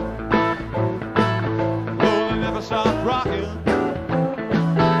sound. Though they never stopped rocking,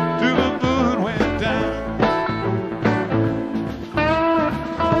 till the moon went down.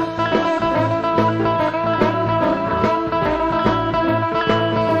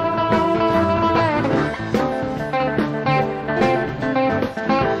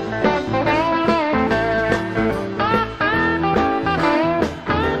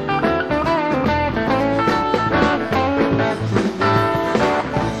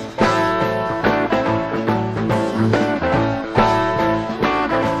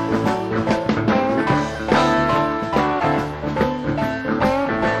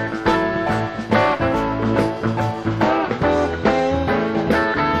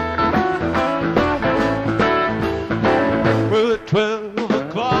 Well, at 12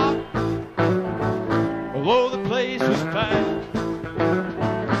 o'clock, although the place was packed,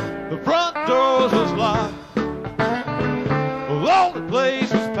 the front doors was locked, although the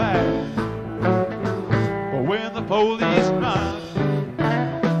place was packed. But when the police knocked,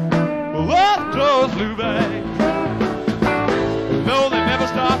 well, the doors flew back. No, they never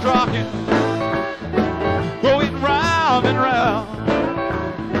stopped rocking, going round and round.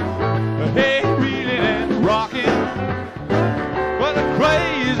 Hey, reeling and rocking, what a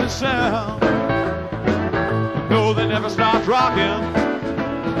crazy sound. No, they never stopped rocking,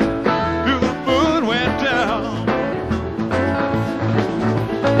 till the moon went down.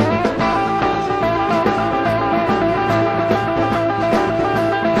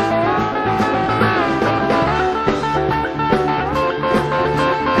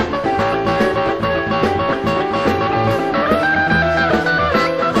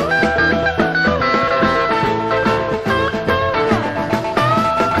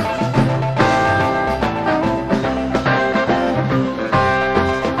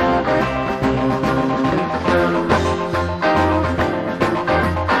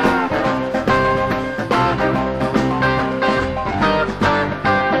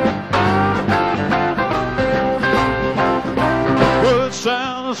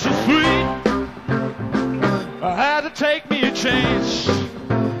 Sounds so sweet, I had to take me a chance.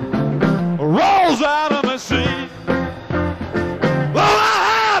 Rolls out of my seat, well, I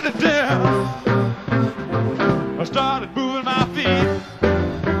had to dance. I started moving my feet,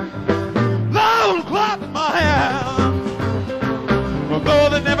 loud clapping my hands. Although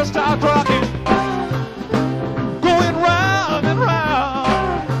they never stopped rocking, going round and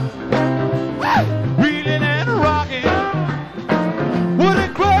round, reeling and rocking. What a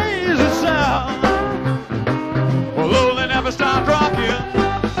crazy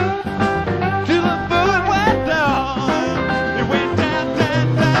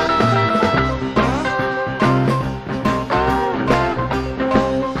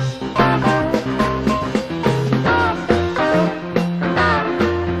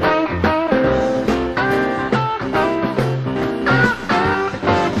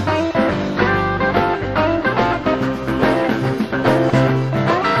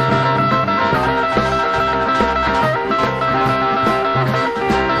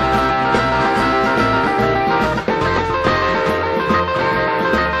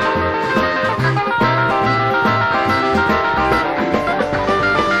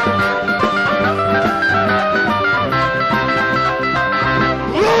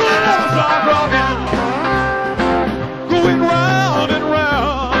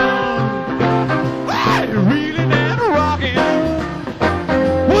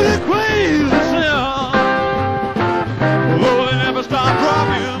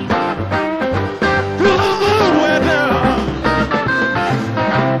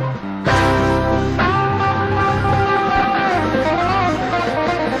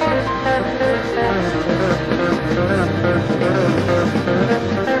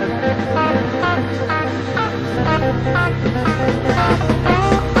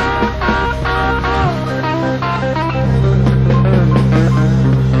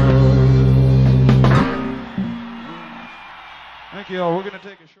y'all. We're going to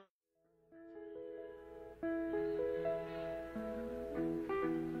take a short...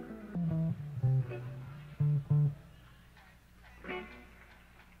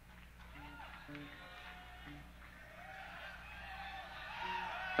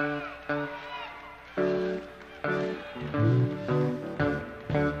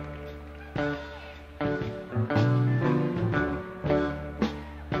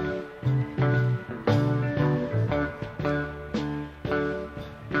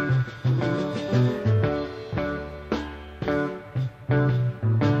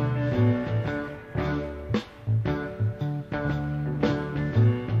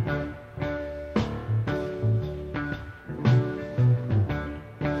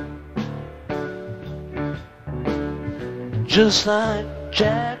 Just like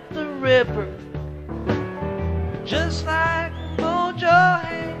Jack the Ripper, just like Mojo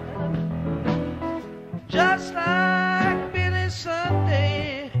Hand, just like Billy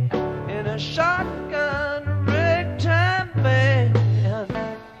Sunday in a shotgun ragtime band,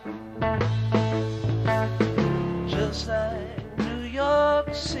 just like New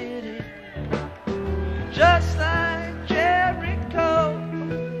York City, just like Jericho.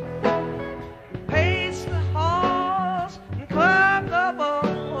 Pace the halls and climb the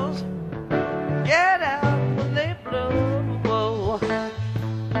walls, get out when they blow.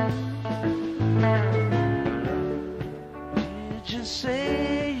 Did you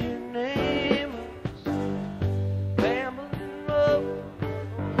say your name was Ramble Rose?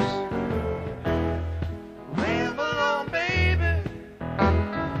 Ramble on, baby.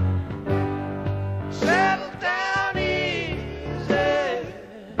 Settle down easy.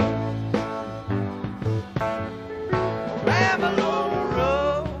 Ramble on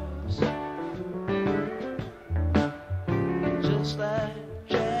Rose. Just like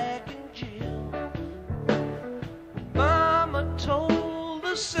Jack and Jill, Mama told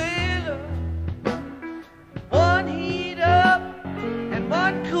the sailor, one heat up and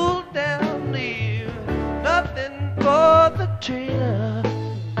one cool down, leave nothing for the tailor.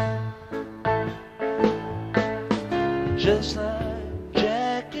 Just like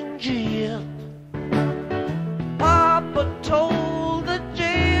Jack and Jill, Papa told the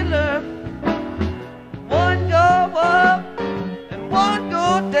jailer, one go up and one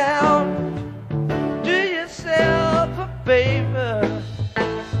go down. Do yourself a favor.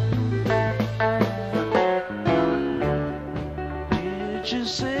 Did you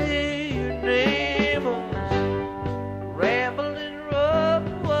say your name was Rambling Rose?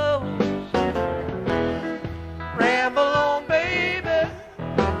 Ramble on, baby.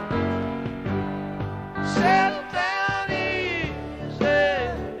 Settle down easy.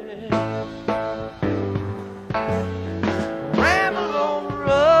 Ramble on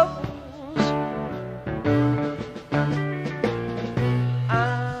Rose.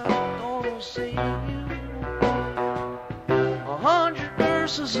 I'm gonna sing you 100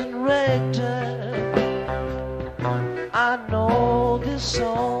 verses in ragtime. I know this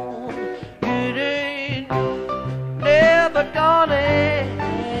song, it ain't never gonna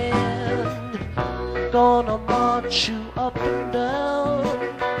end. Gonna march you up and down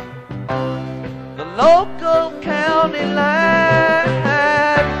the local county line,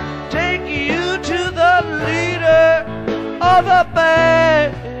 take you to the leader of the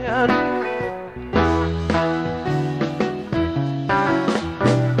band.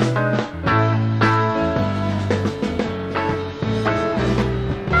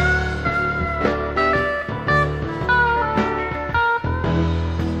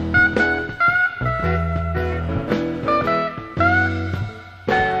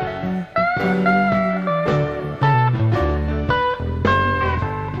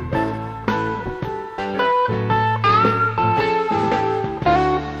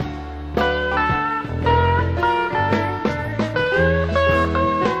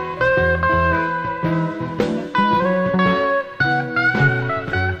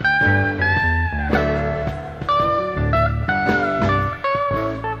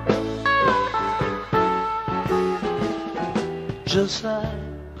 Just like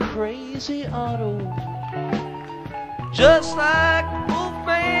Crazy Otto, just like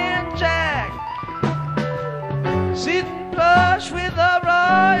Wolfman Jack, sitting flush with a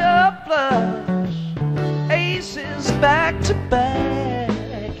royal flush, aces back to back.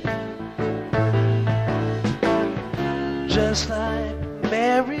 Just like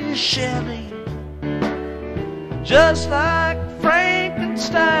Mary Shelley, just like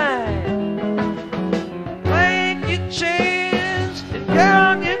Frankenstein. Clank your chains and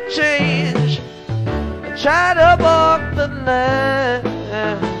count your change, and try to walk the line.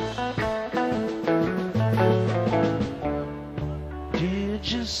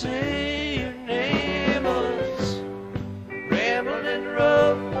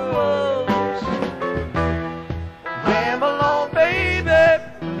 rambling rose. Ramble on, baby.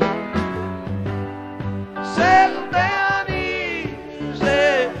 Settle down easy.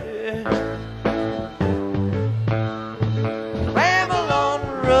 Ramble on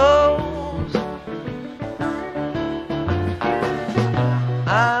the rose.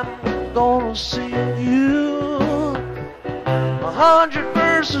 I'm gonna sing you 100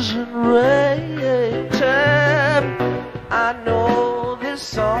 verses in ragtime. I know this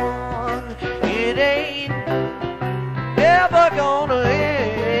song, it ain't ever gonna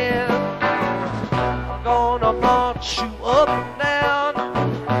end. I'm gonna march you up and down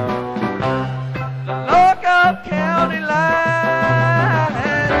the Lookout County line,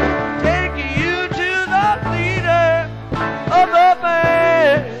 take you to the leader of the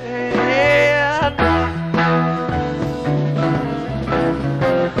band.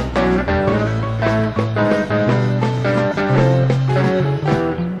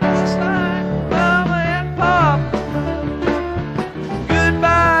 Looks like Mama and Pop,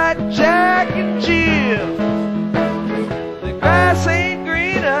 goodbye Jack and Jill. The grass ain't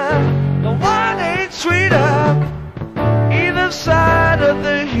greener, the wine ain't sweeter, either side of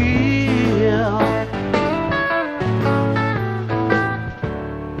the hill.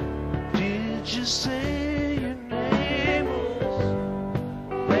 Did you say your name was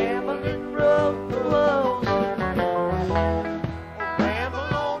Rambling Rose?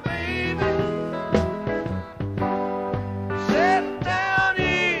 Ramble on, baby. Sit down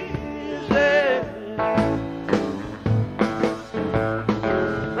easy.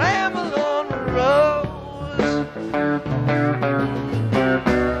 Ramble on the rose.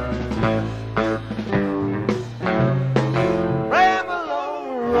 Ramble on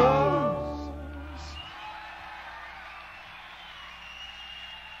the rose.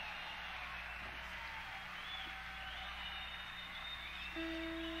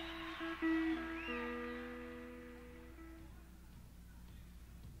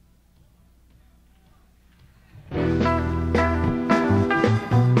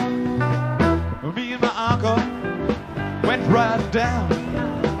 Me and my uncle went right down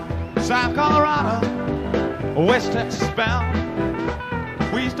South Colorado, West Texas bound.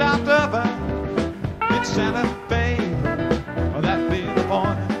 We stopped over in Santa Fe, that being the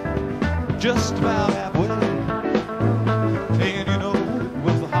point, just about halfway. And you know, it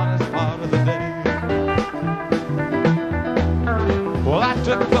was the hottest part of the day. Well, I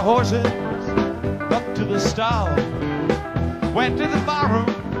took the horses up to the stall, went to the barroom,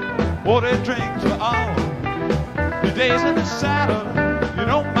 ordered drinks for all. The days in the saddle, you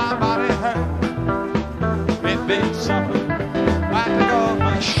know my body hurt. It been something, I took off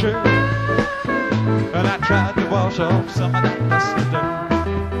my shirt, and I tried to wash off some of that dusty dirt.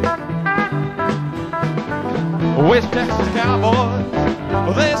 West Texas cowboys,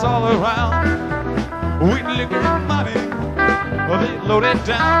 well, they's all around. We look at money, well, they load it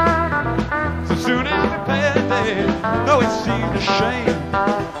down. So soon after payday, though it seemed a shame,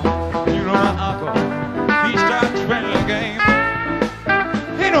 you know my uncle, he starts running the game.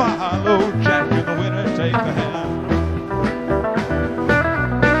 He know how low Jack in the winter take for him.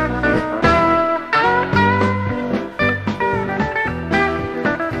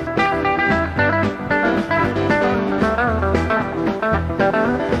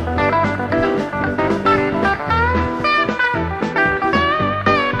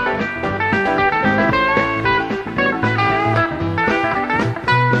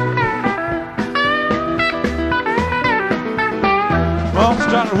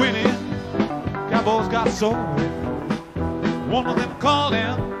 Started winning, cowboys got sold. One of them called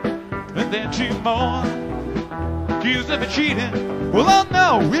him, and then two more accused him of cheating. Well, oh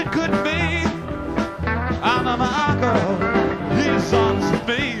no, it couldn't be. I know my uncle, he's honest with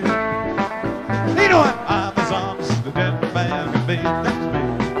me. You know what? I'm as honest as a dead man can be. That's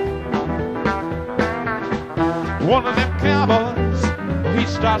me. One of them cowboys, he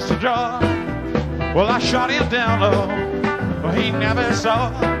starts to draw. Well, I shot him down low. Well, he never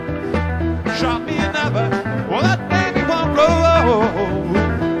saw, shot me another. Well, that day he won't roll.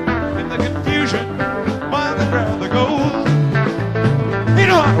 In the confusion, by the ground the gold. You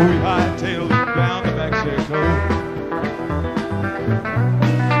know how we hightailed it down to Mexico.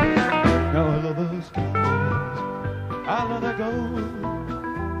 Now I love those cowboys, I love their gold.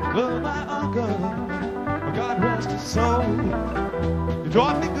 Love my uncle, God rest his soul. You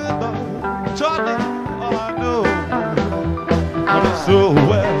taught me good, though, you taught me all I know. So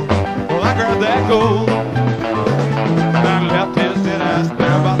well, I grabbed that gold, and I left his dead ass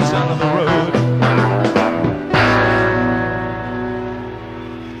there by the side of the road.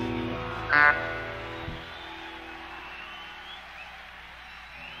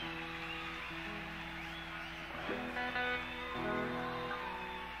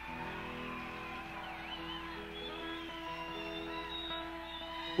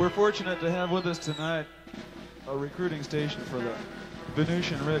 We're fortunate to have with us tonight a recruiting station for the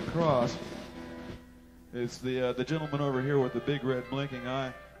Venusian Red Cross. It's the gentleman over here with the big red blinking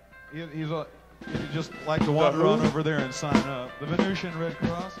eye. He'd just like to wander on over there and sign up. The Venusian Red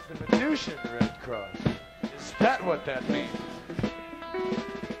Cross? The Venusian Red Cross. Is that what that means?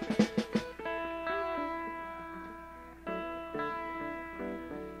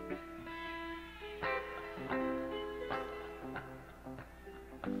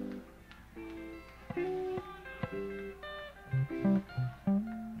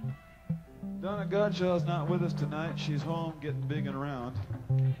 Donna Godshaw's not with us tonight. She's home getting big and round.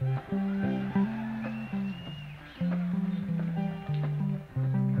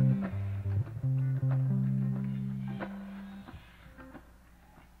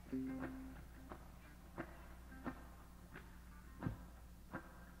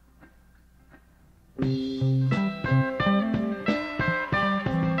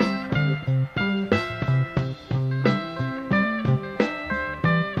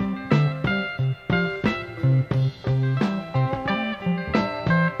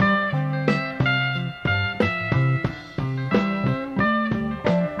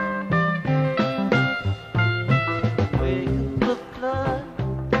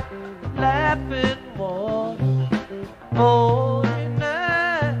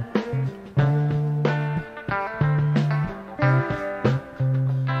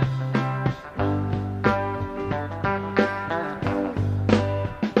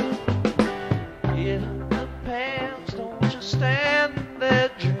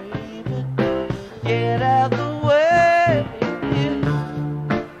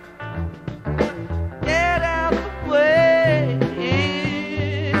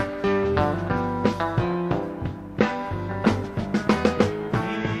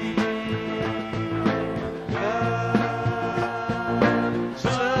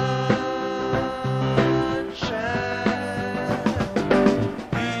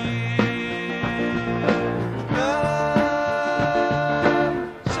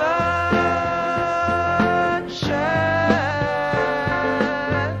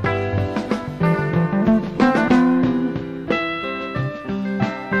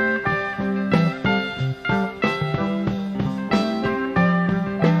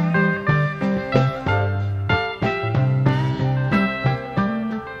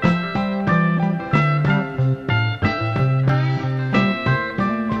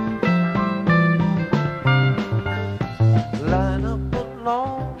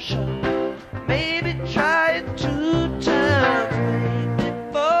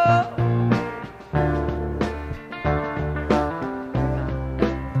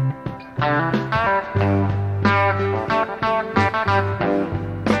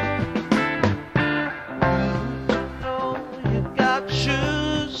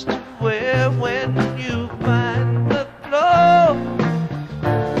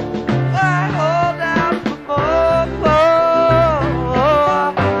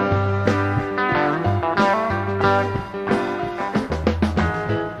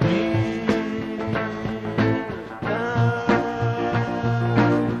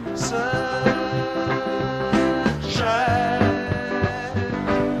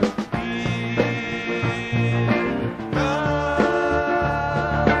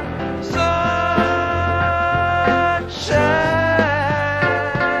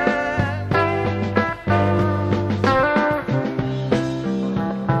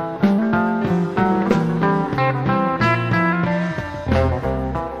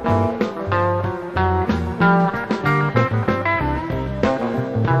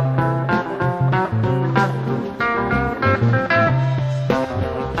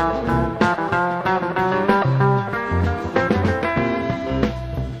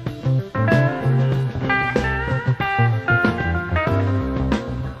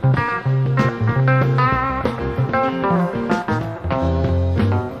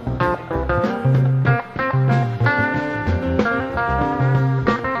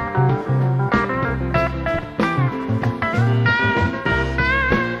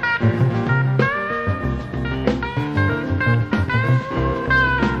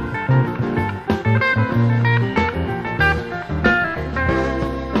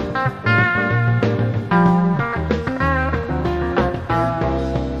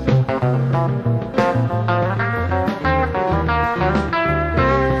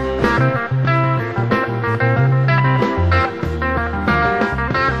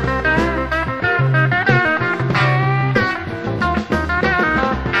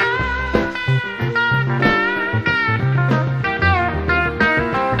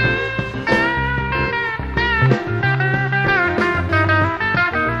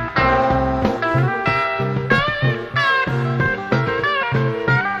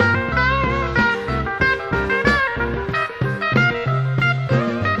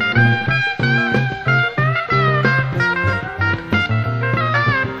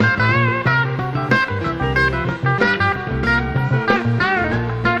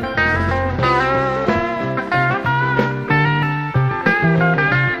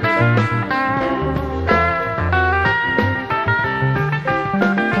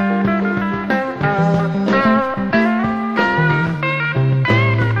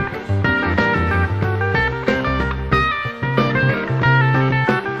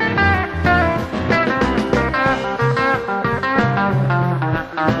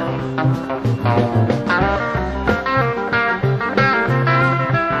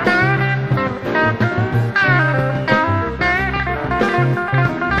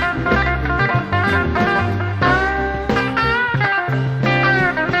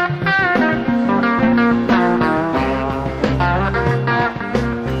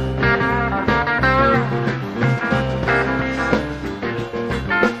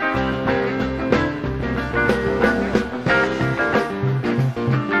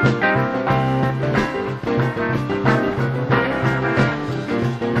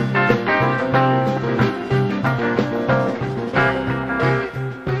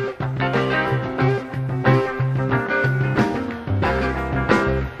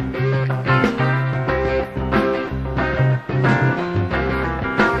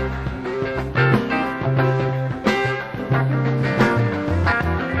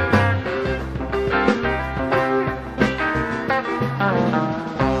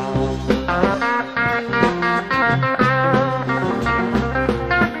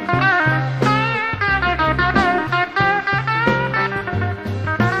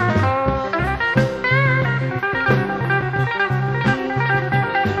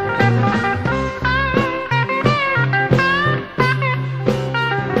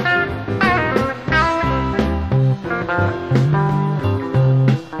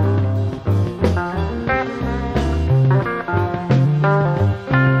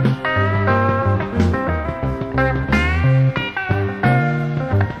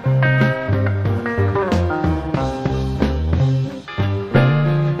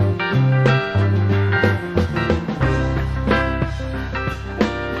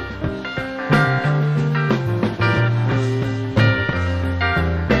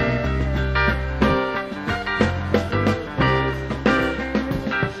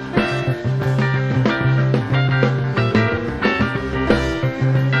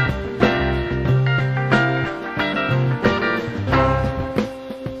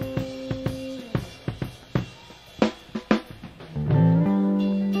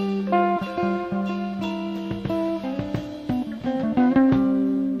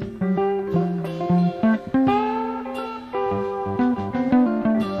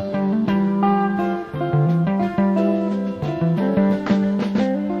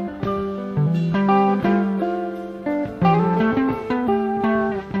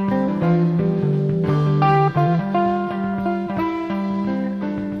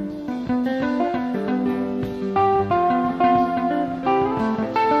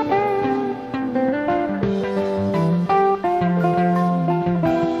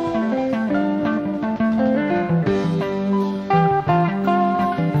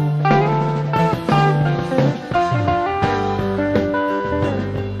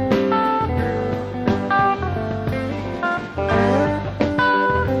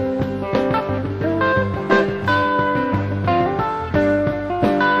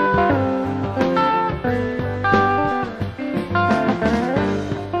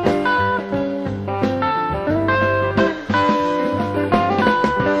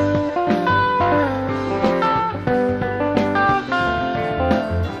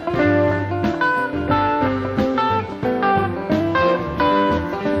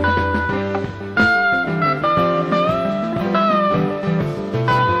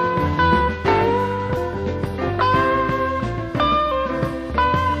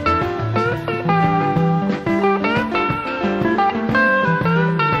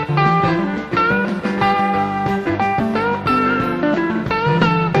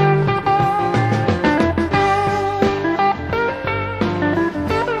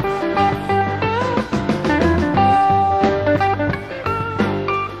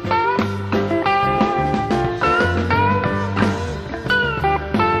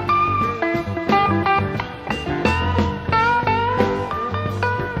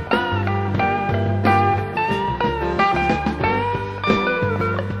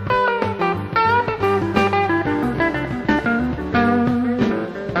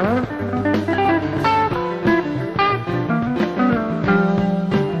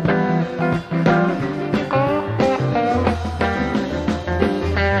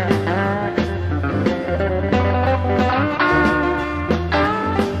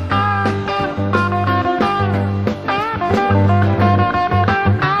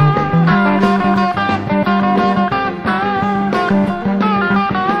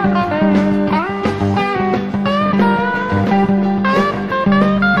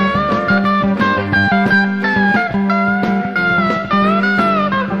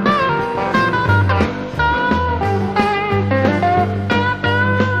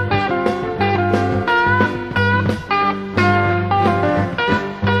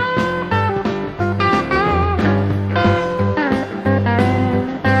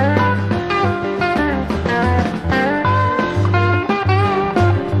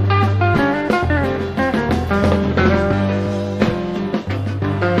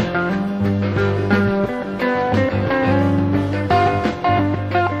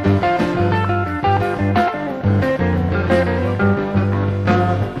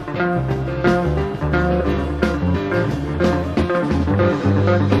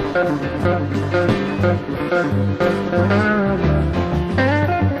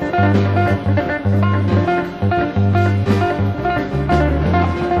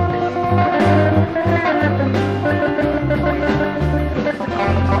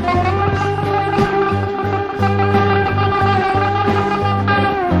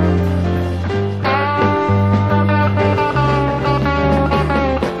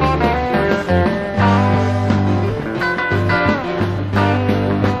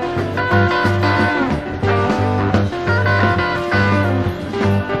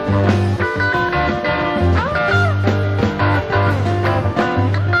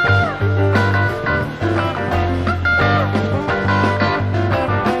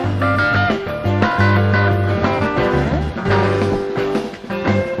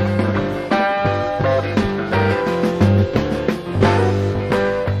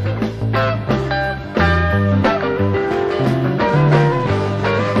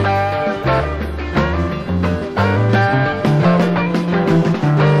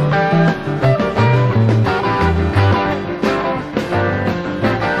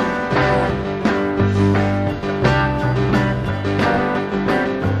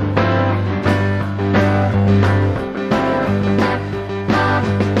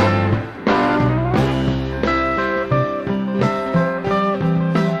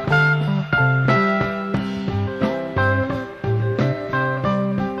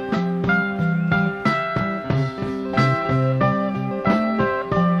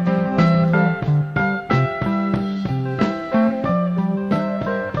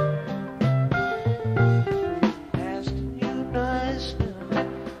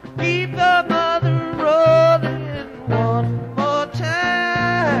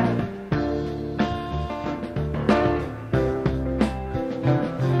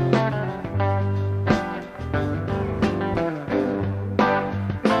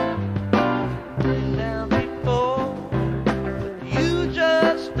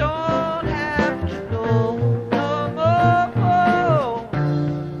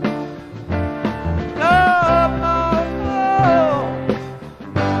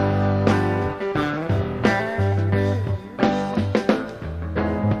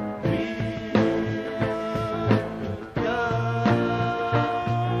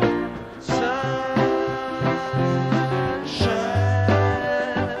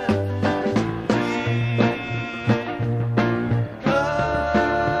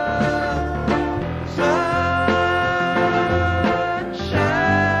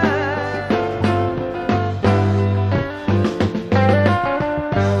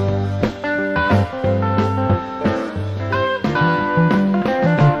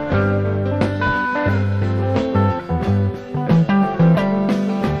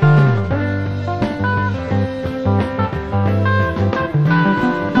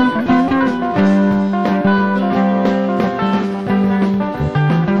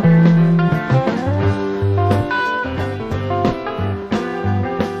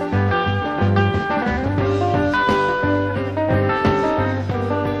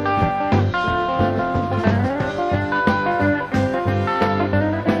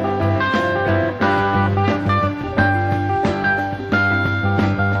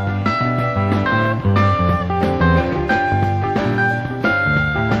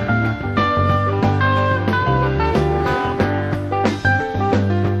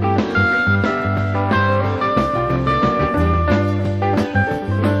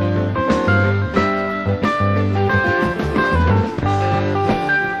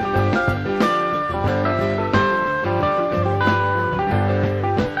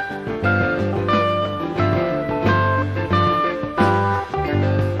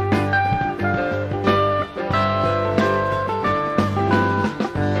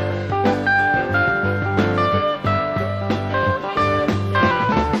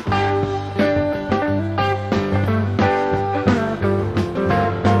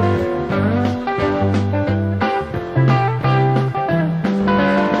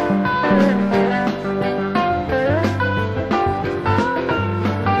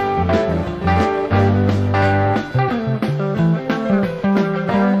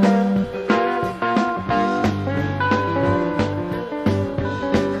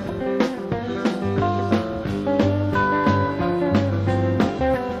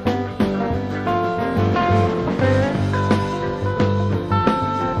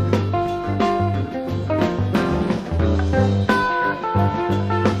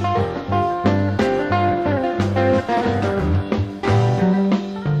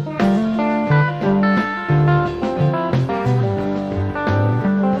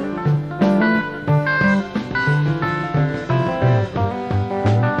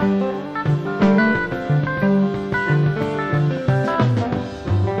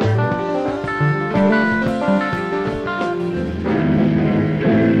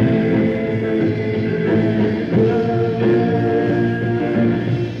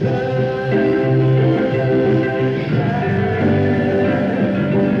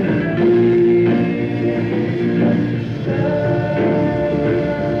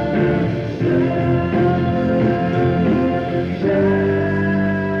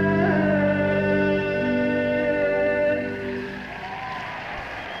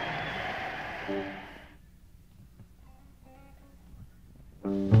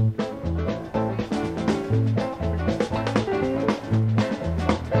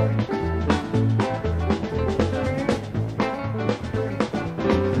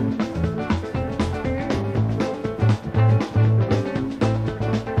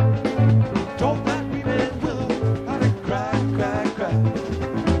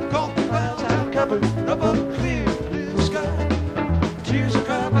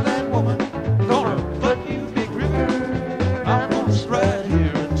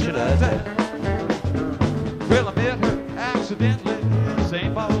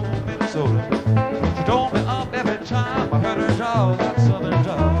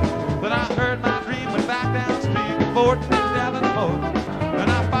 more things down in the moat,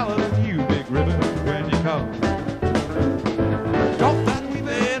 and I followed you, big river, when you called. Don't that we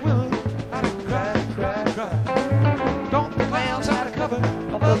bed will I done cry, cry, cry. Don't the clouds out of cover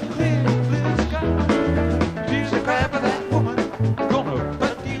above the clear blue sky. Tears are crying for that woman, gonna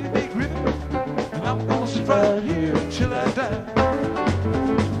let you, big river, and I'm gonna sit right here till I die.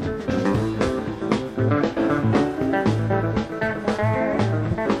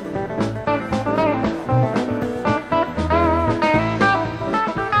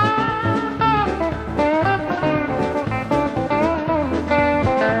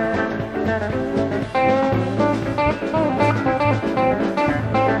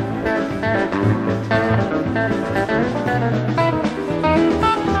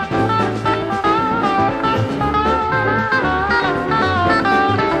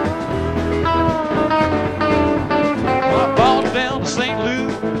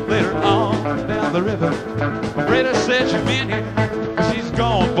 The river. Bertha said she's been here, but she's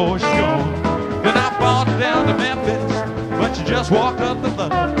gone, boy, she's gone. Then I bought her down to Memphis, but she just walked up the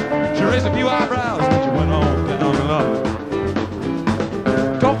London. She raised a few eyebrows, but she went on down to London.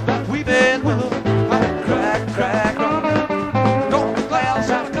 Don't that weep and willow, I cry, cry, cry. Don't the clouds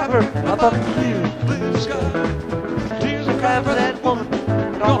out of cover up the clear blue sky. Tears are crying for that woman,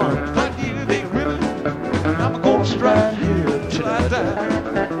 gonna flood you, big river. I'm gonna sit right here till I die.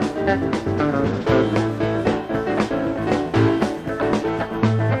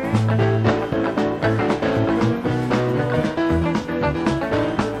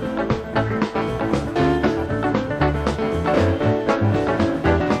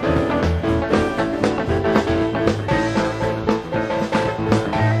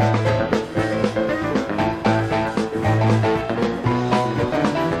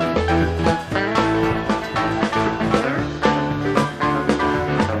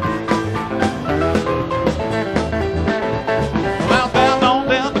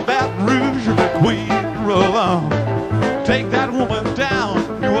 Take that woman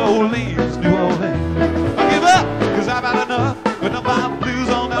down, New Orleans, New Orleans. I give up, cause I've had enough, but now my blues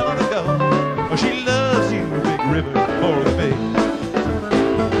on down the go. Oh, she loves you, big river, more than me.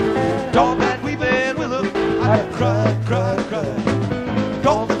 Don't that weep and willow, I cry, cry, cry.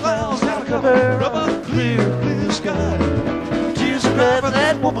 Don't the clouds out of cover of a clear blue sky. Tears cry for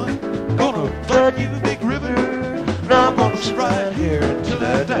that woman, gonna flood you, big river. And I'm gonna sit right here until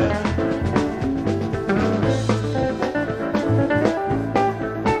I die.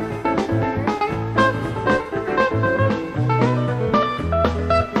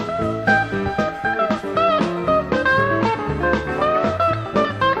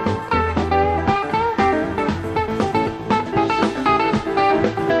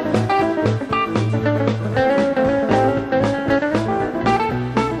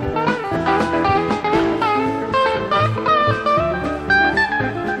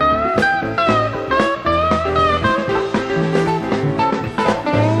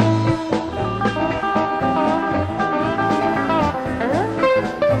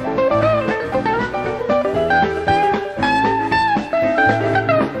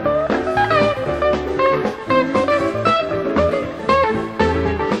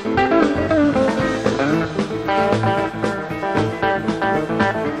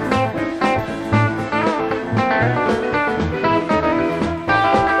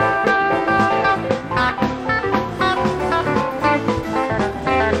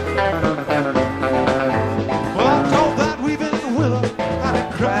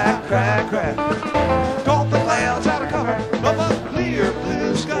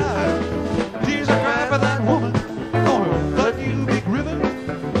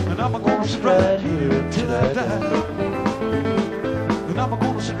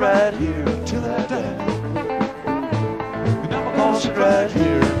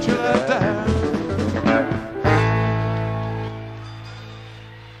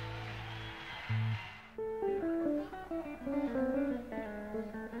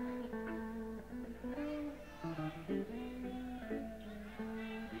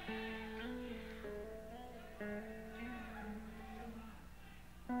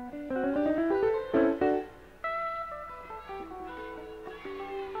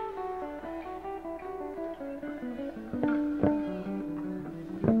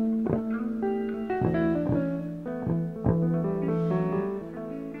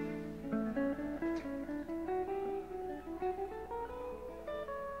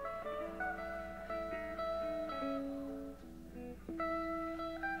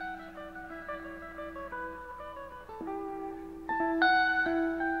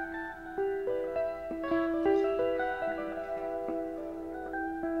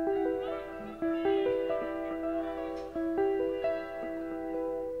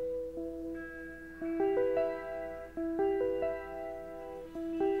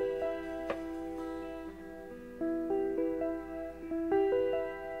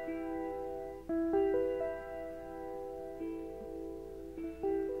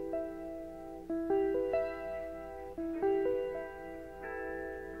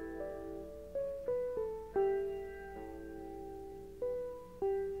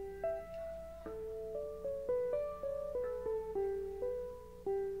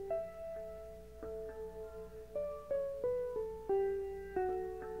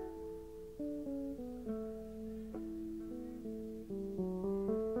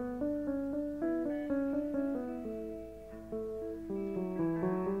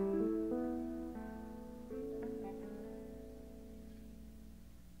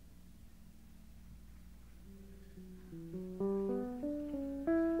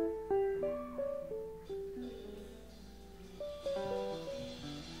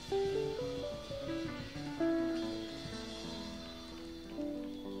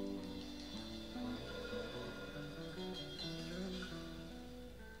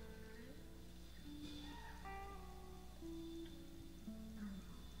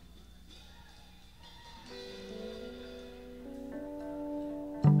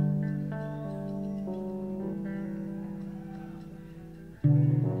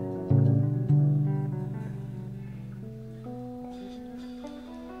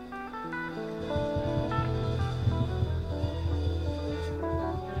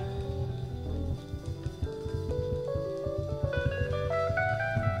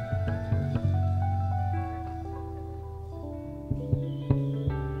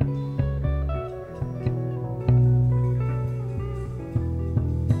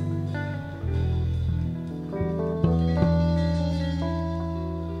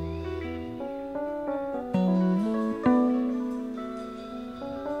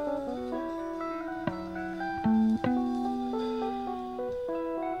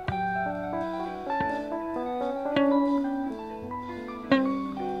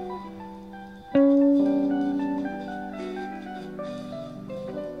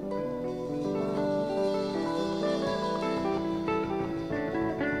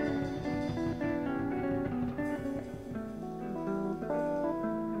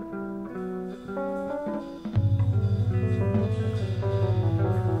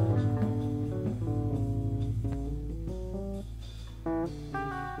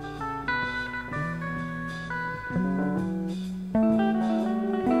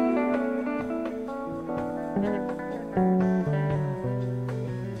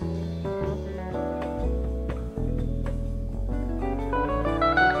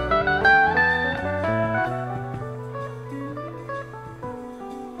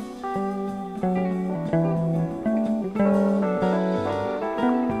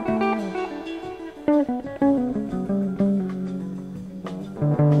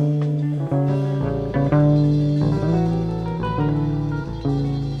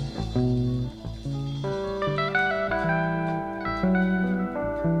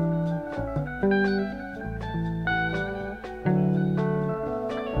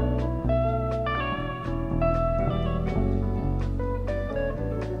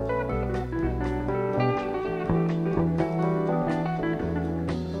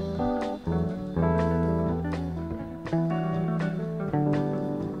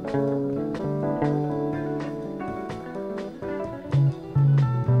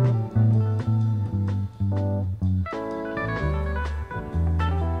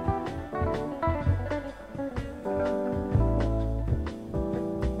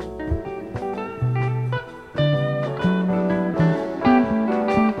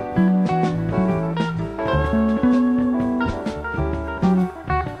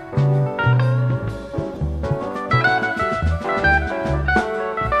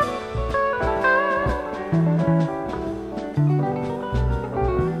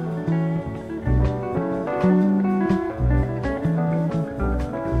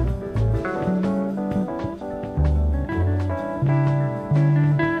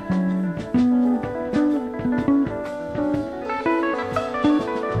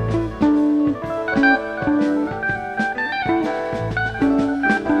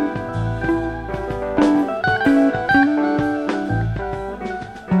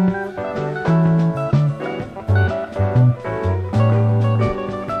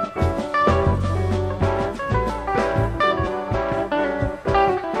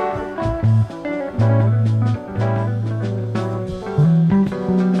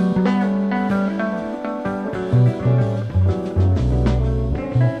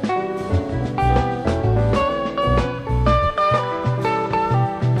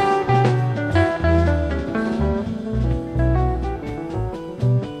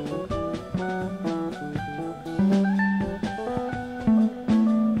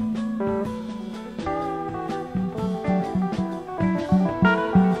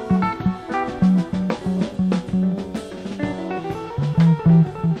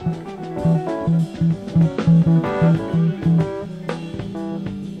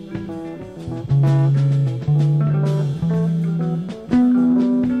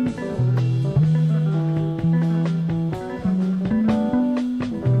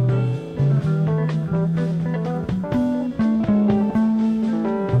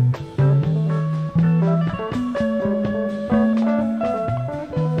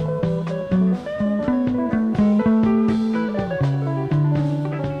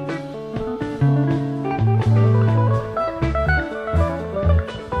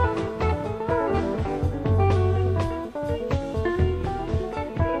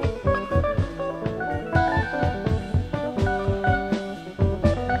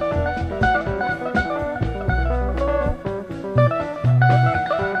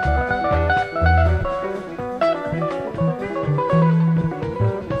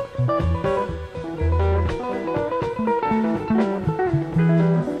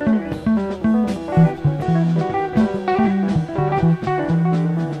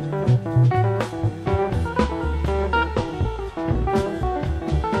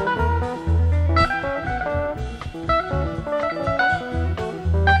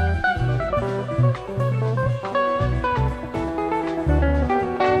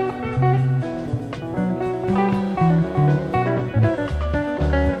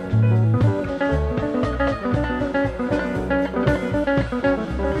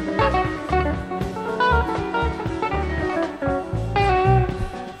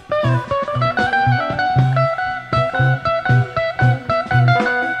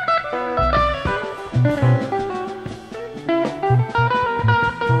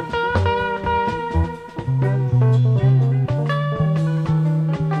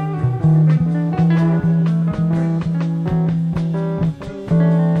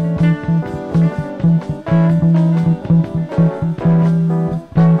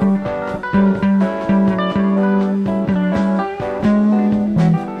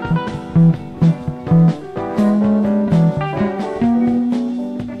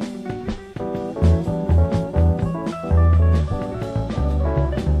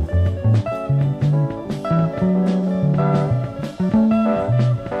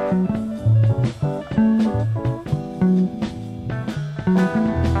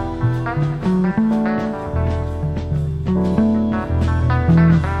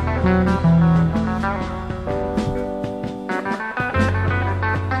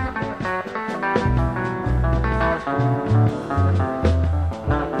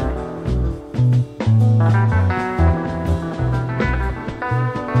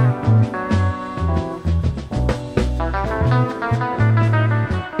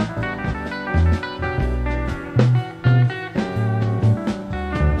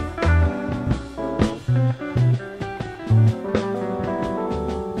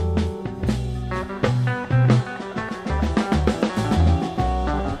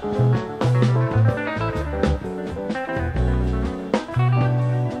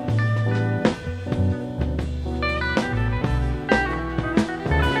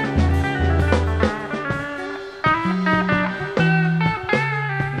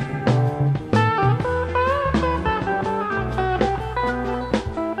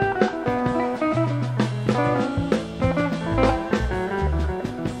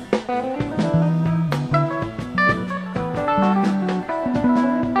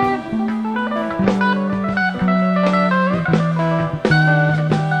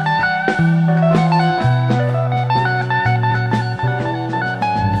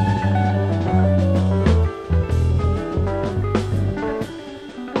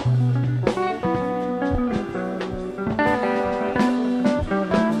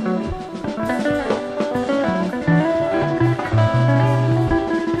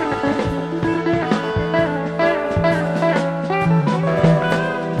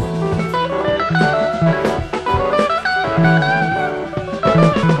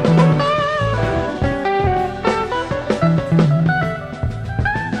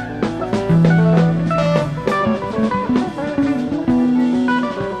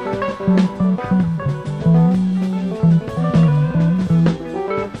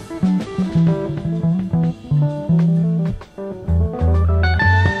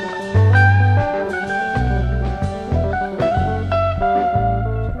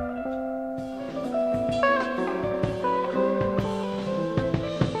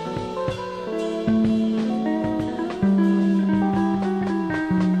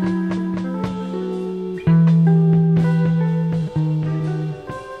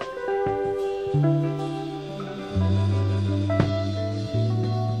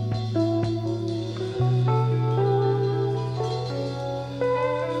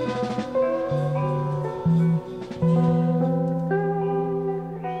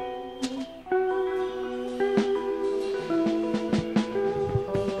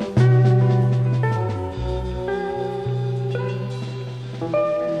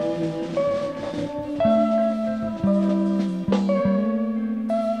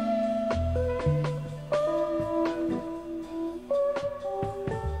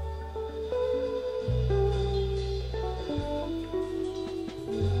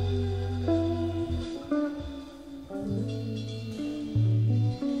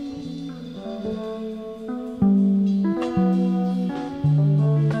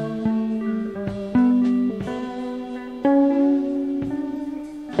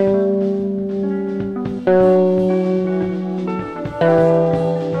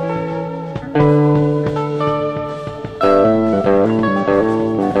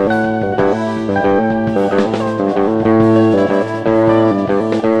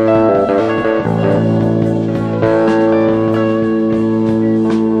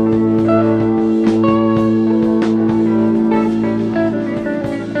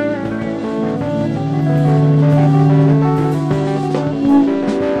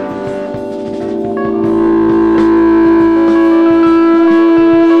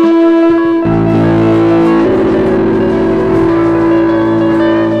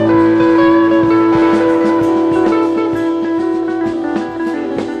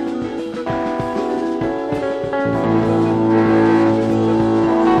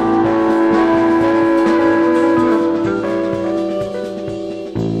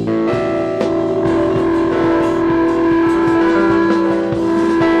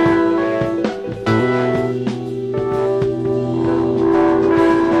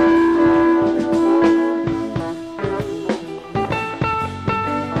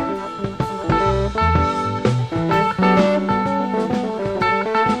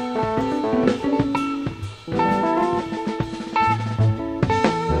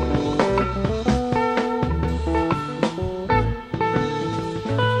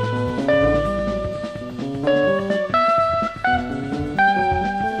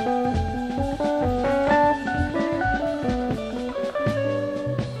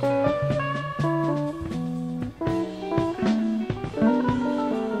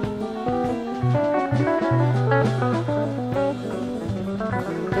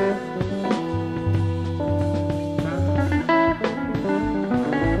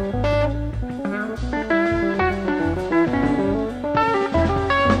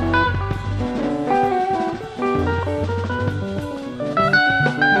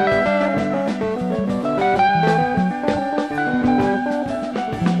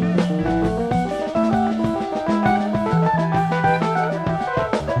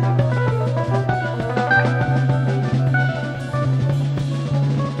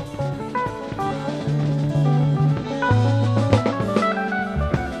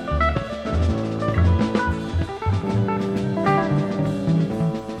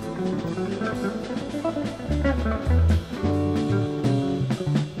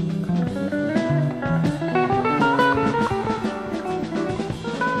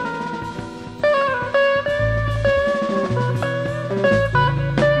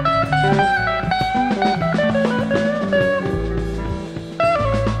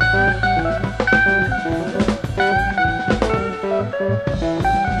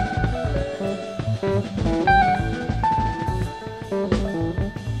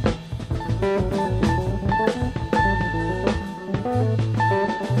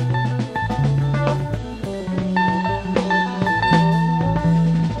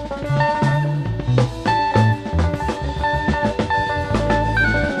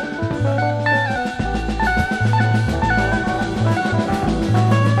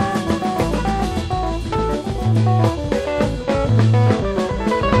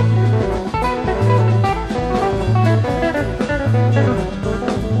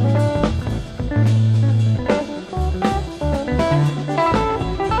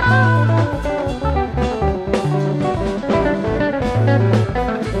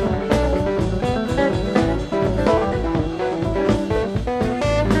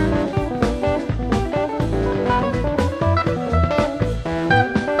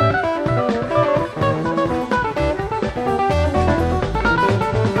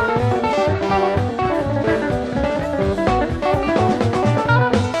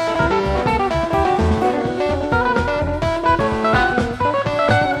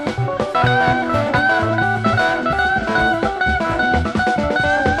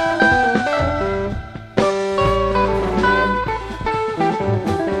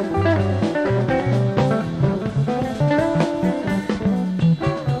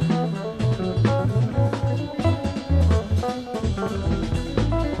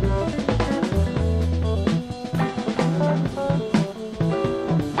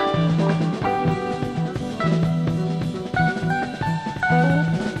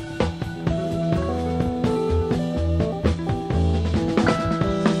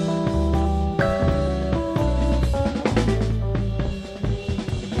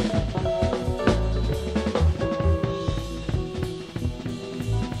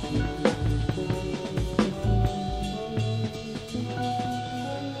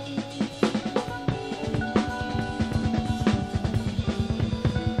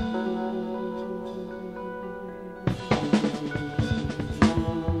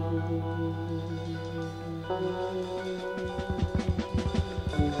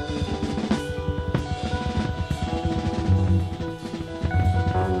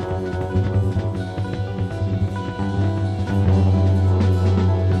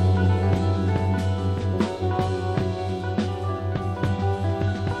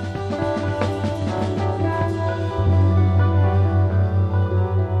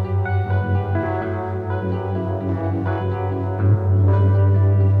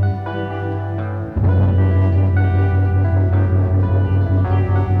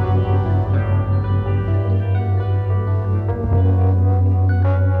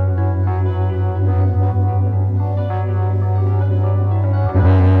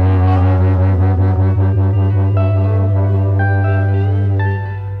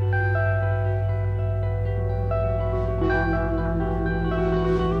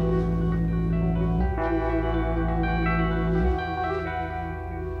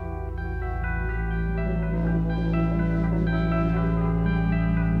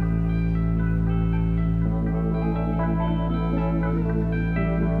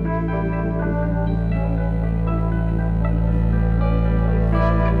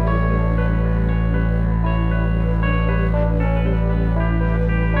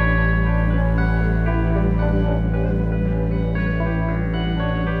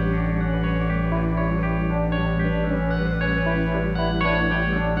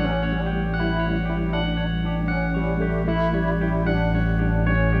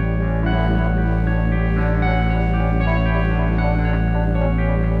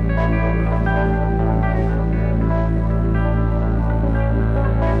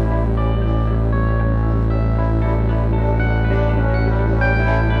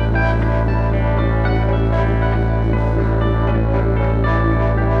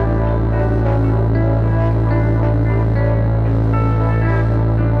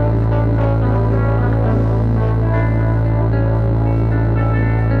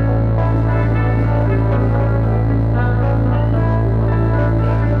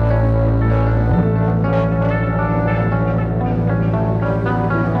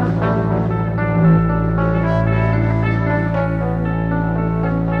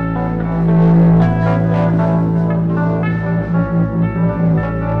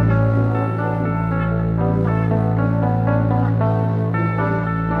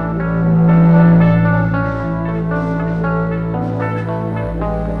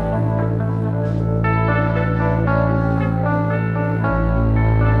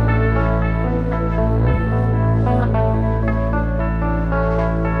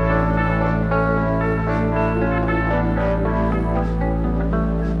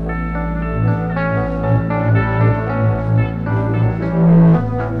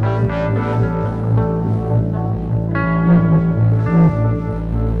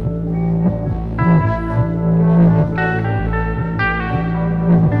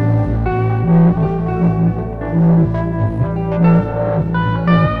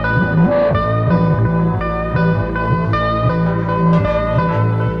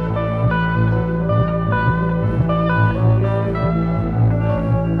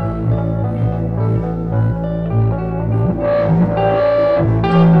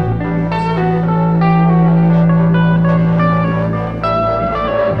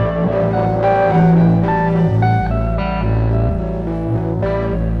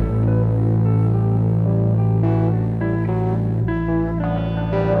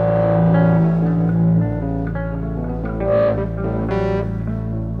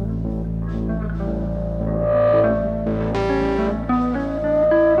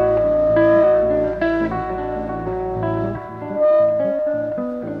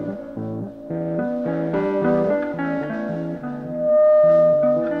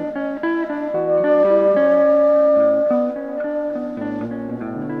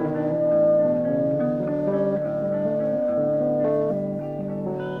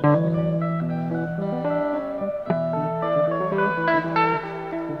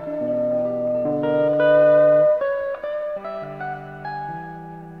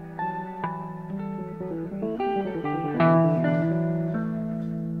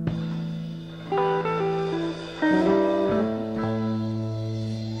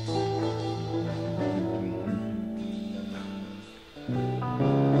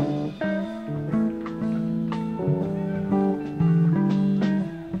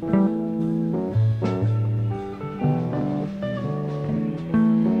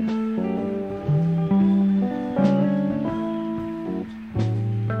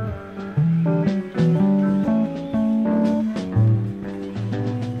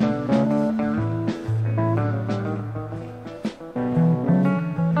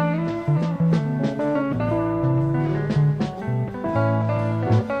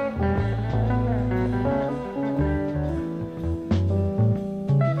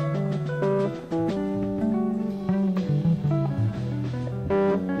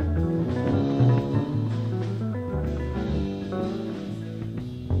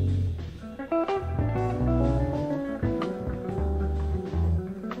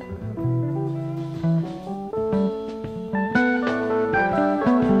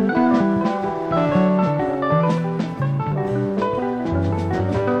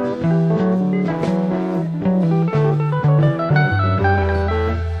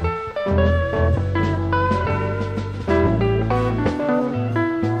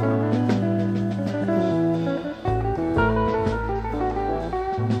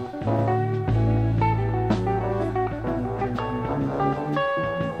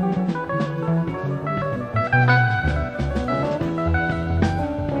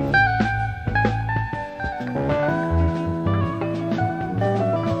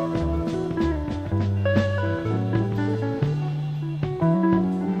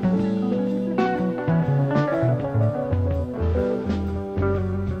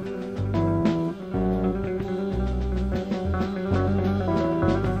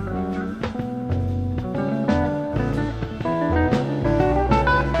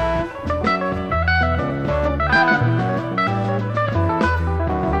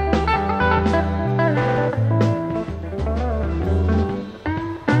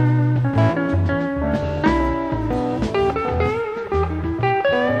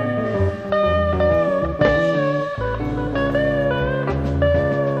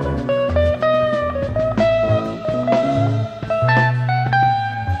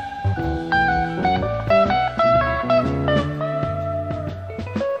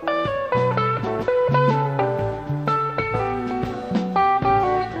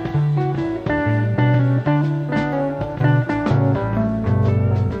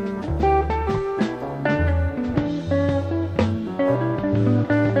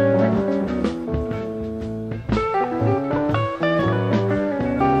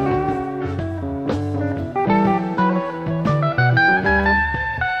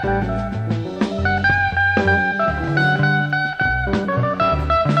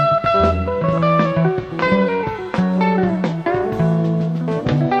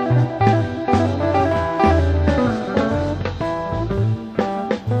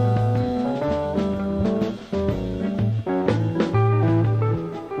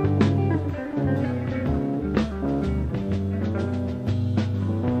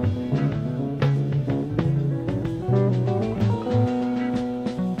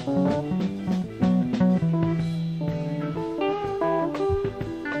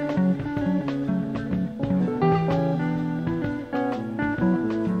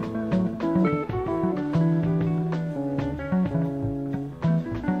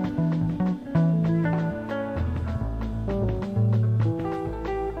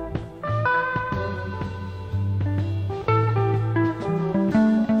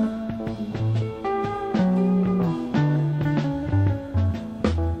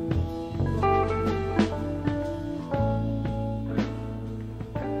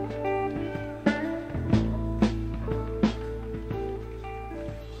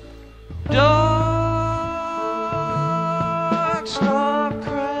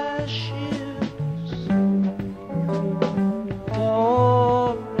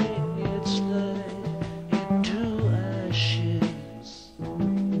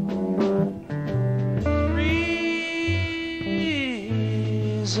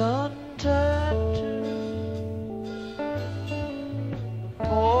 sun tattoo,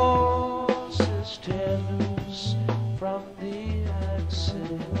 horses tear loose from the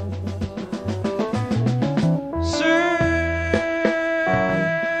axle, searchlight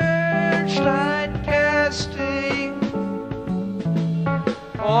casting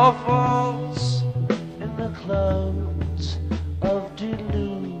for faults in the clouds of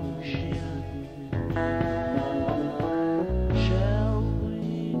delusion. Shall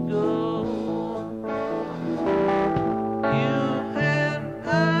we go, you and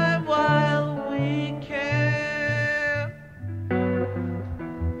I, while we can?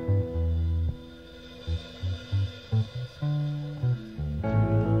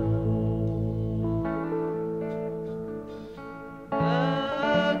 A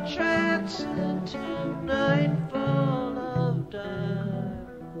transcendental night full of diamonds.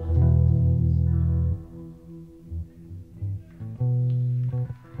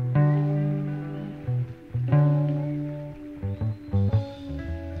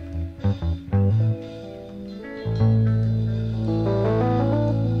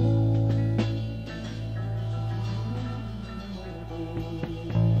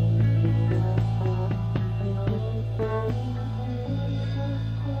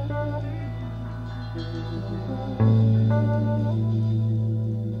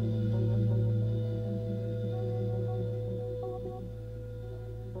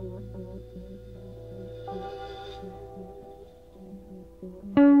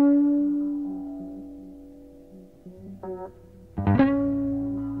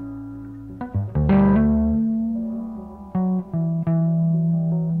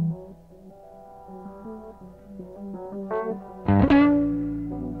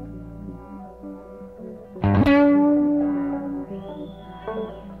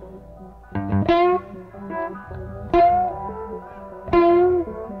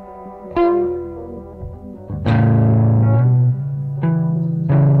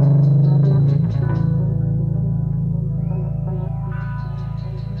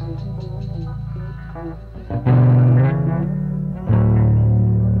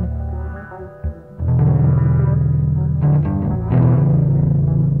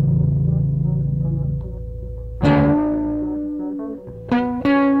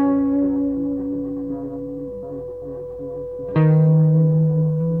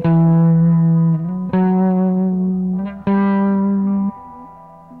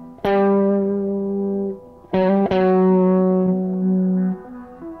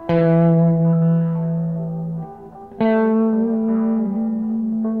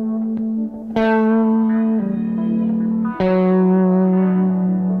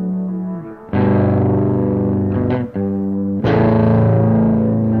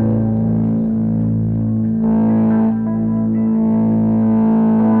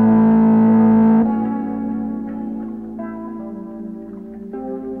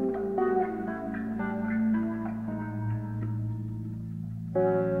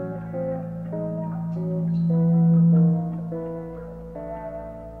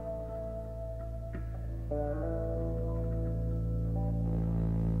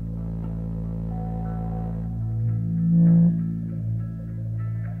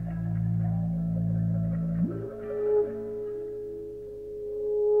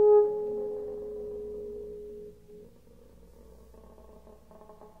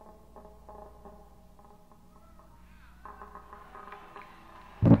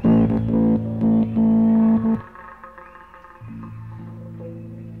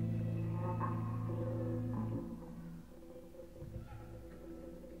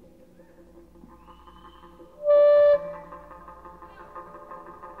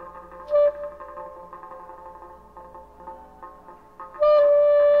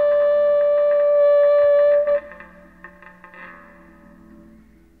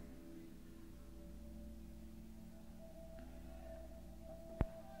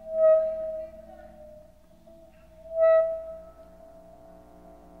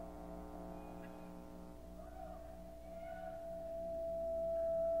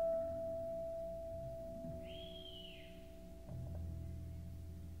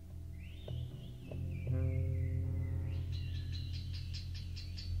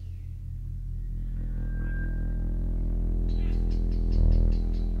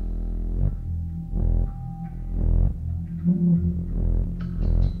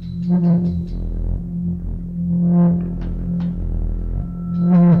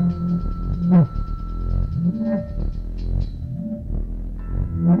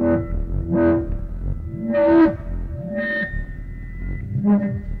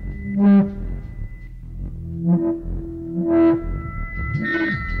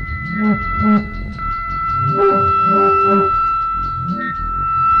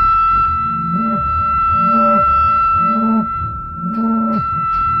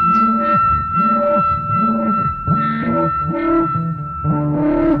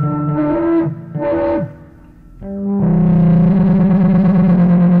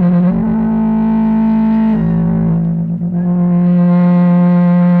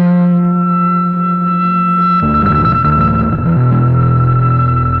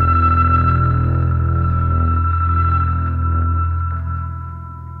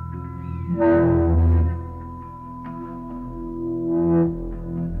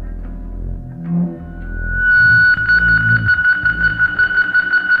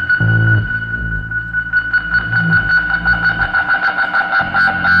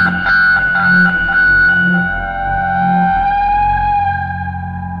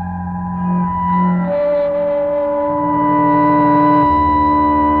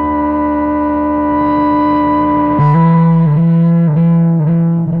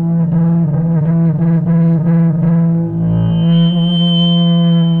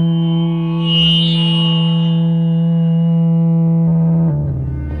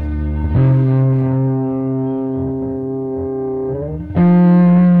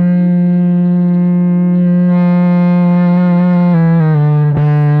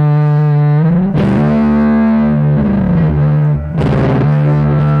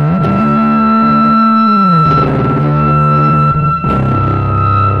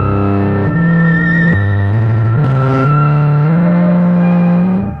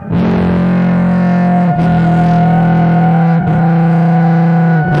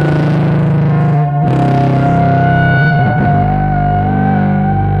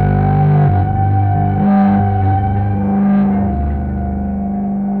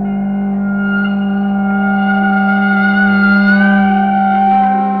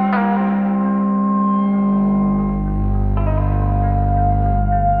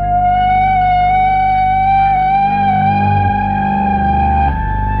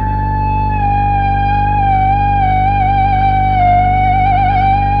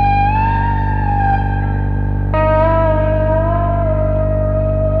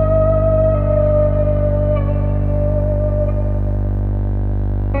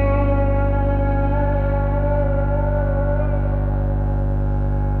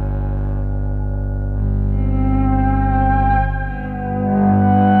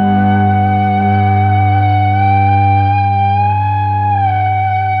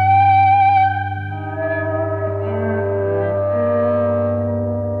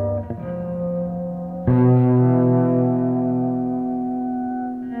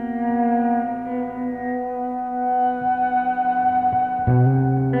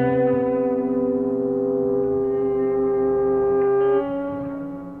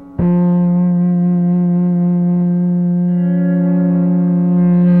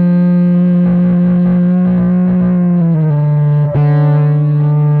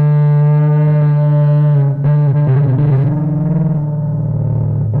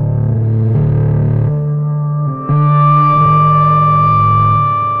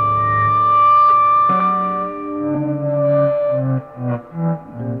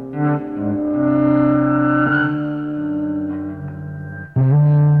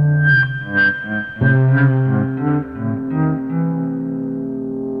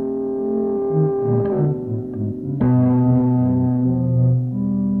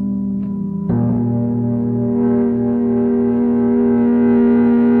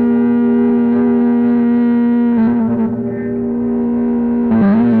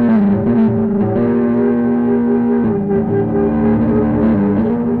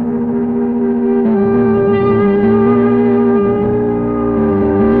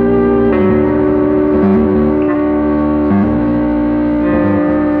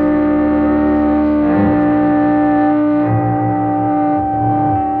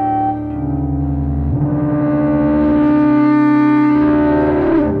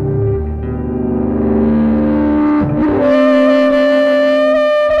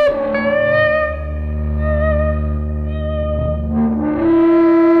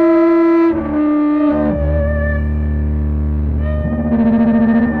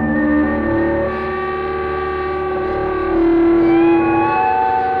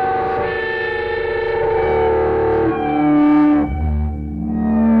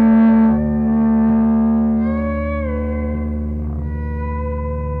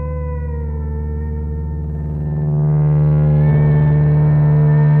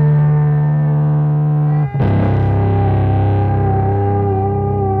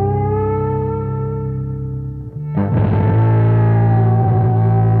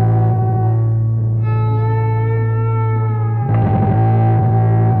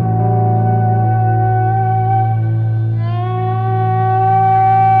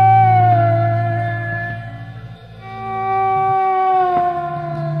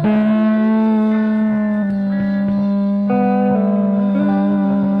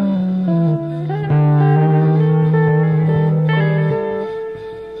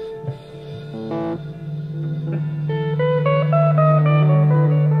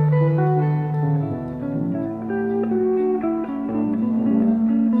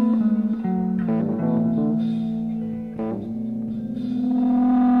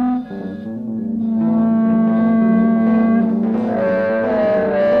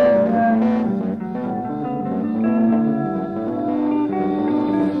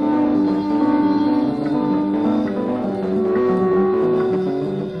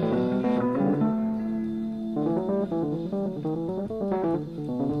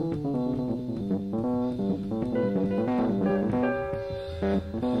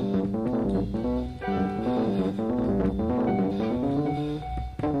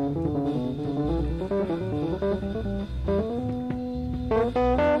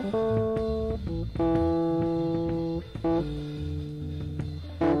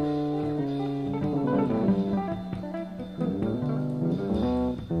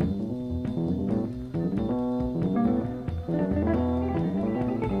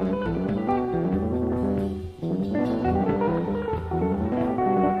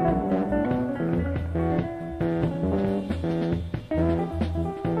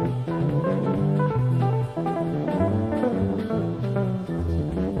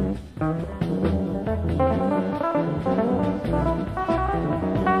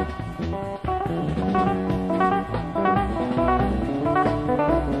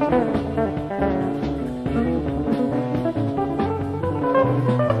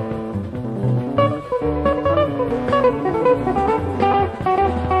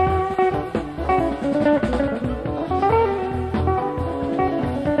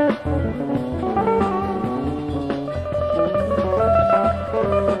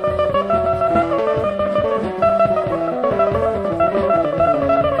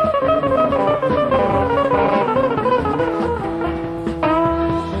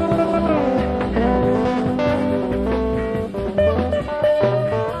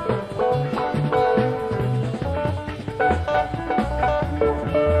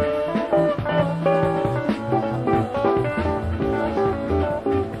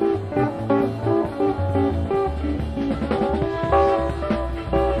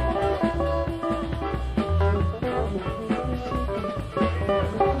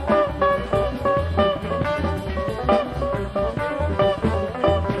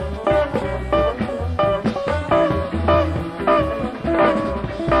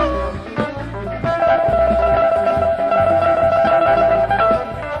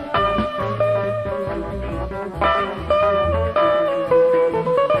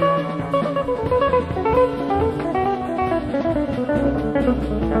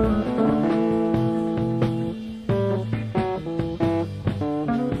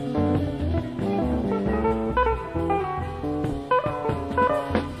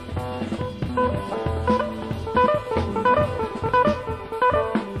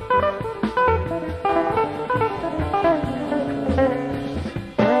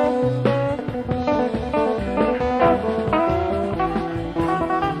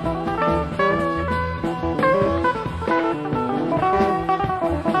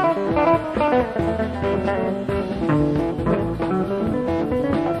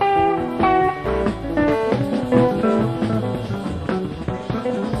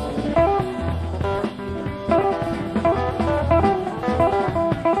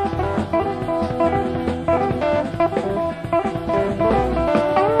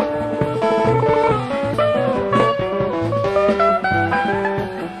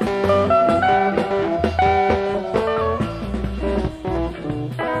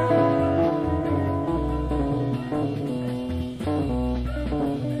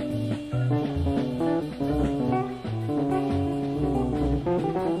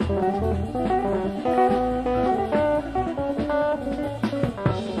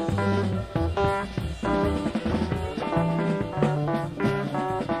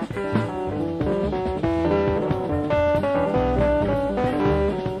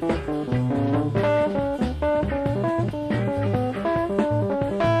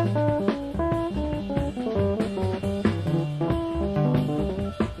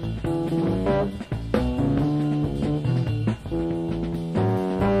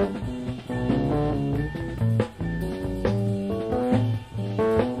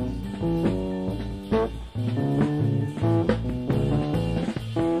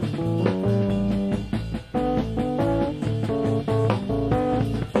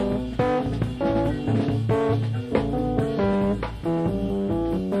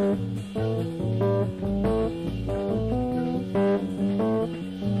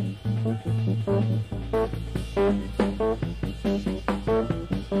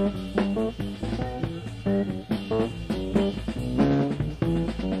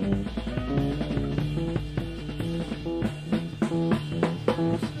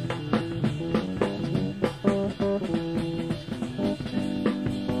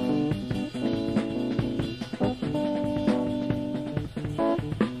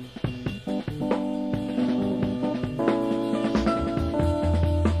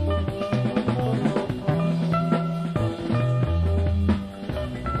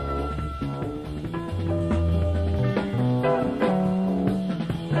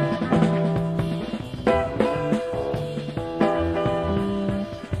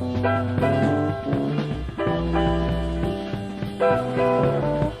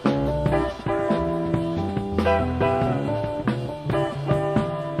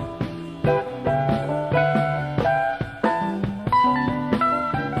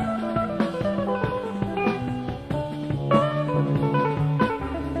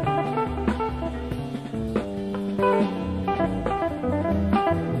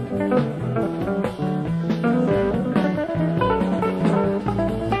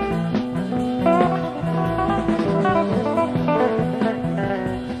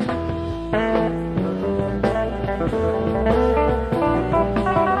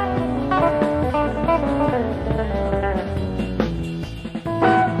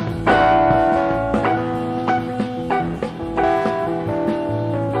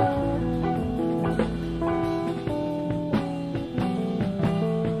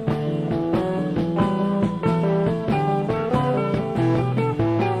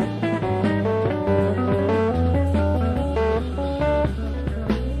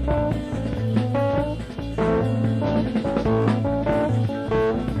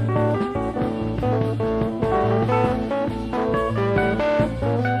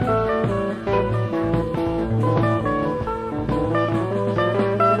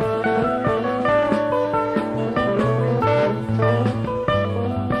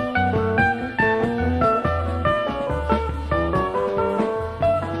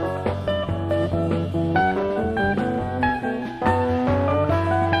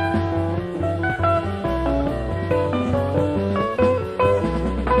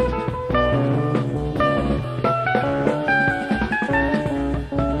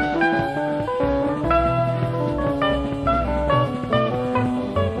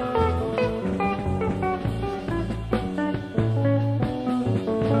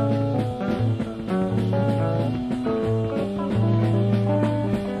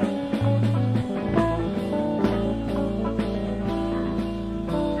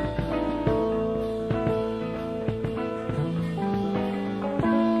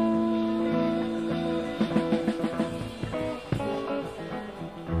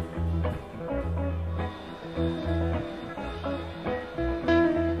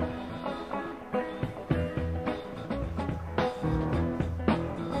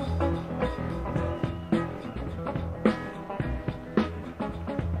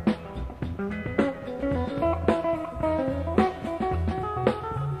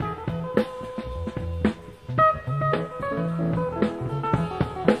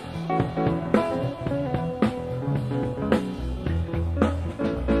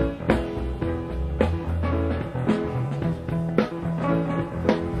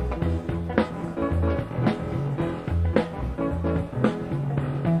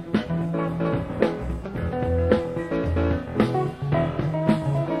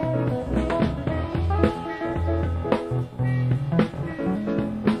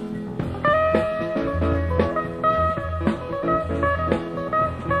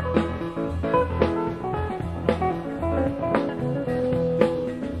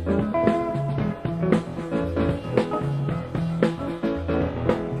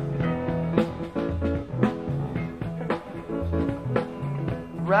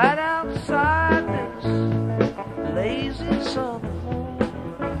 right outside this lazy summer home.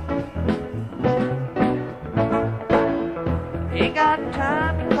 Ain't got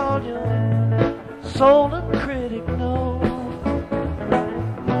time to call your soul and critic, no.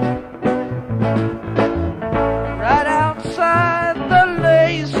 Right outside the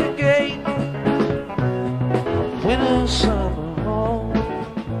lazy gate of winter summer home.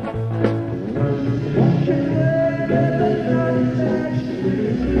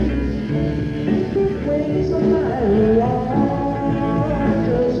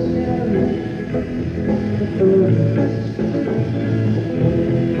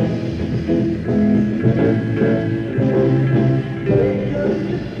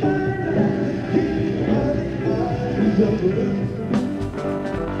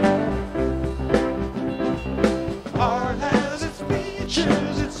 Heart has its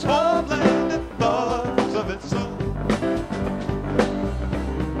features, its homeland and thoughts of its own.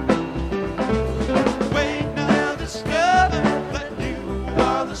 Wait now, discover that you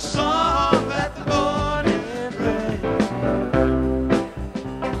are the song that the morning brings.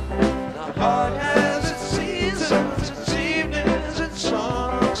 The heart has its seasons, its evenings, its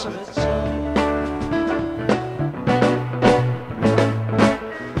songs of its own.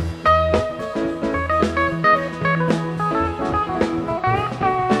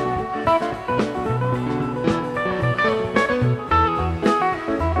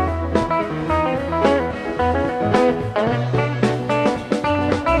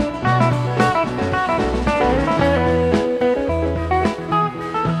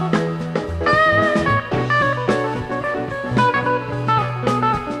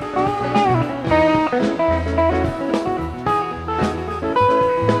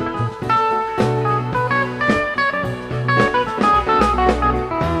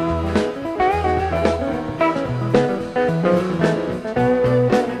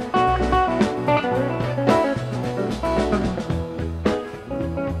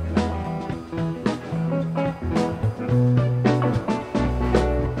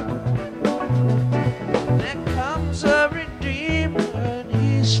 There comes a redeemer and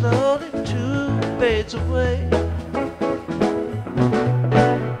he slowly too fades away.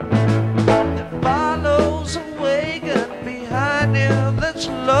 There follows a wagon behind him that's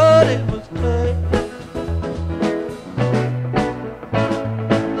loaded with clay.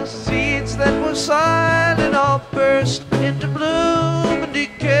 The seeds that were silent all burst into bloom and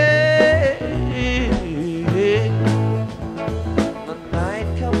decay. The night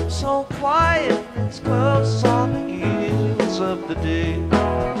comes so quiet, it's close on the heels of the day.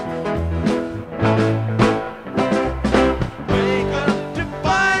 Wake up to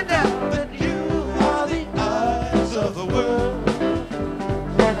find out that you are the eyes of the world.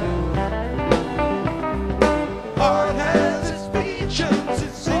 Heart has its features,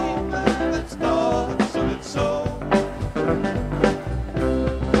 its sequence, its thoughts of its soul.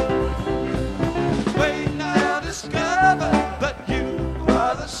 Wait now, discover that you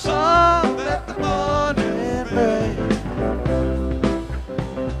are the song that the morning brings.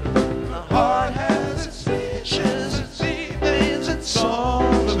 The heart has its features, its evenings, its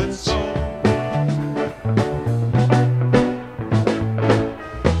songs of its own.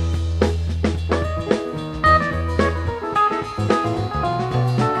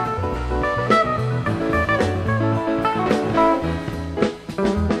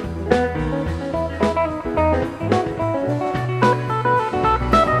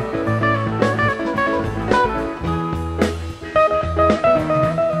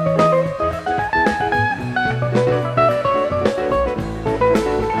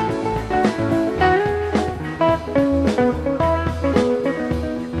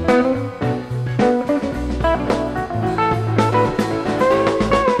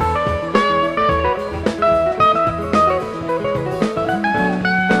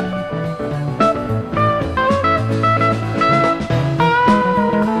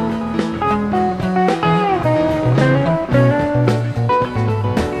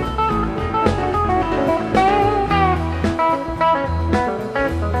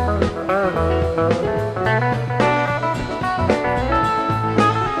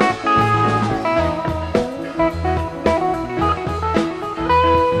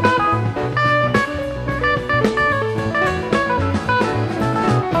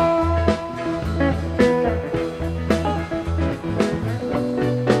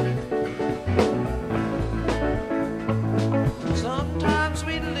 Sometimes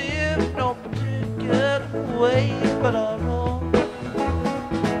we live no particular way but our own.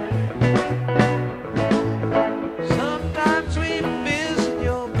 Sometimes we visit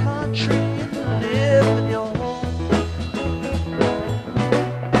your country and live in your home.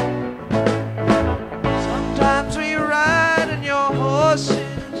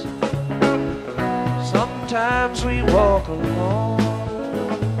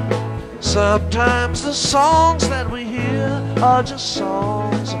 Sometimes the songs that we hear are just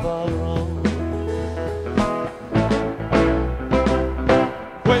songs of our own.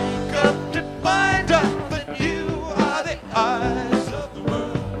 Wake up to find out that you are the eyes of the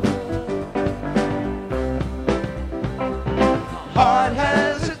world. Heart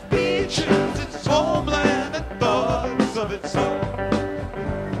has its beaches, its homeland, and thoughts of its own.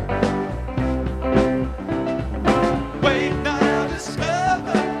 Wake now,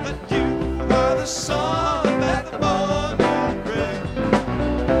 discover that you are the sun that the morning brings.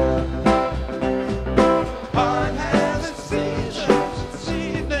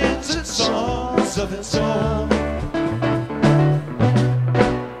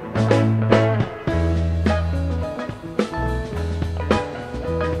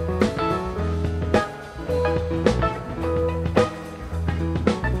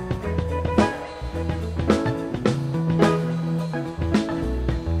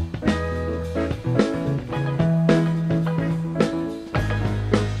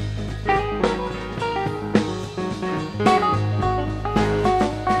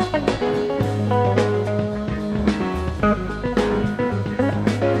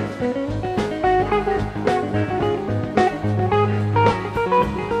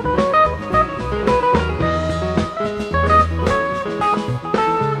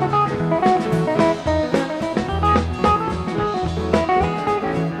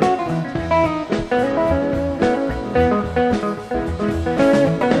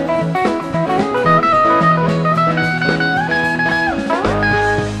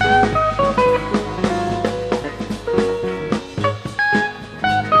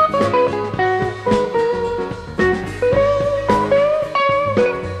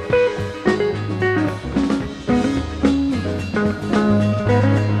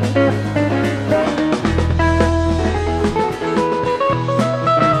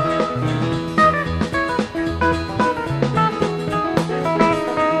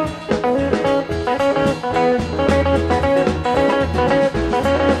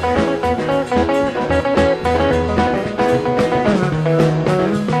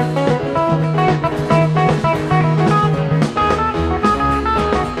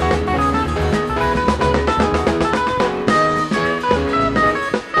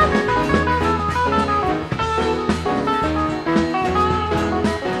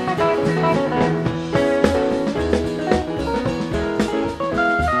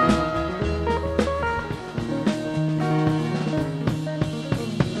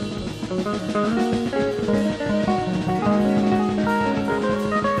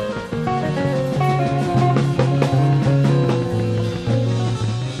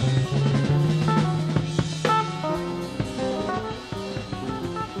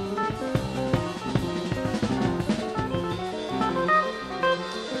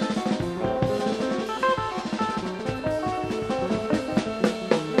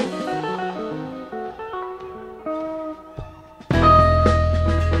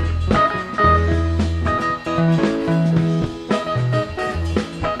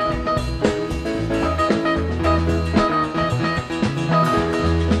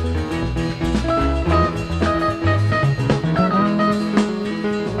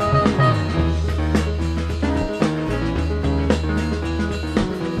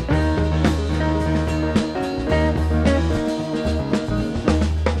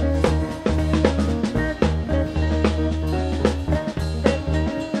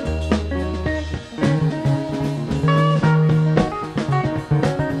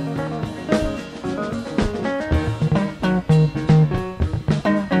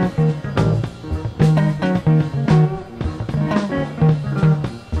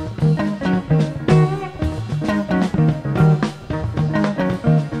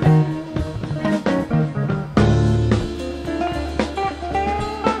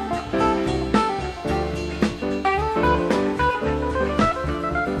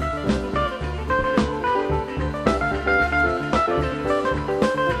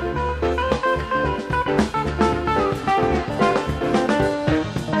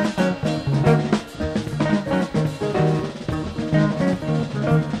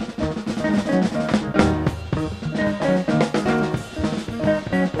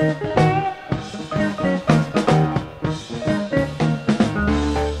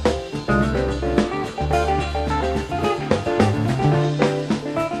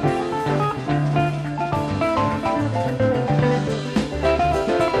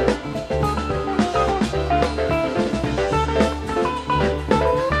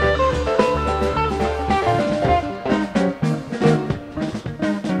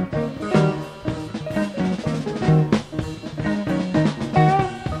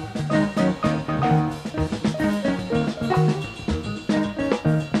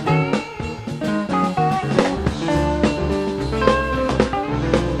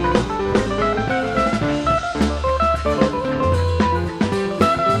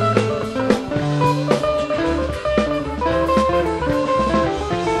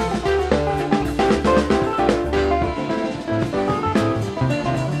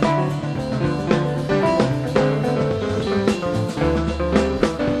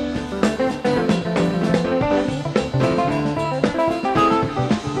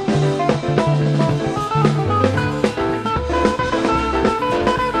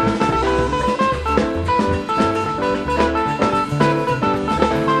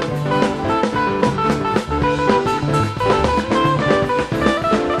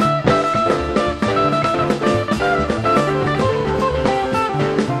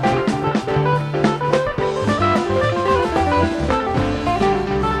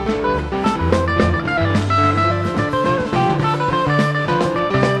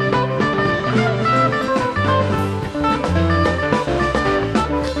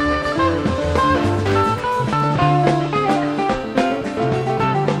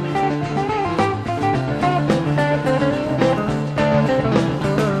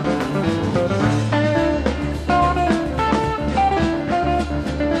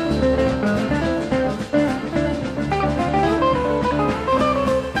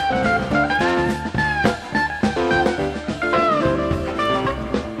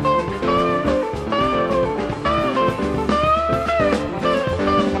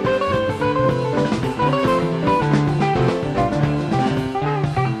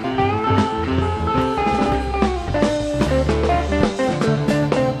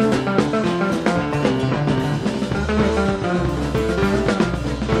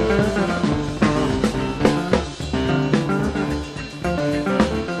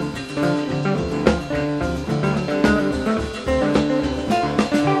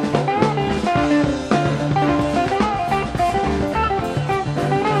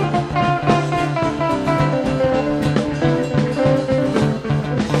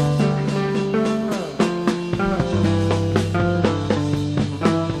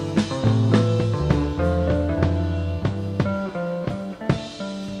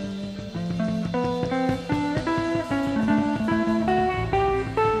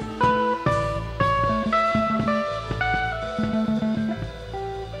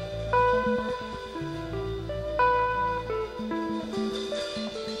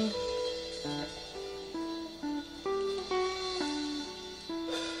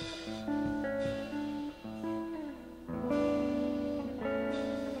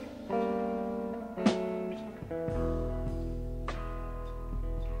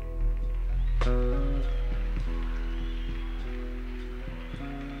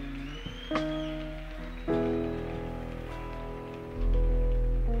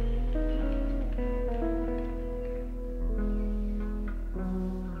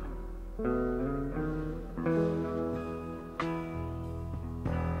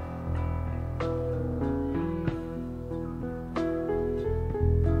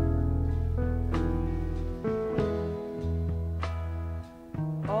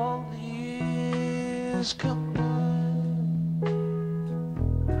 years come by,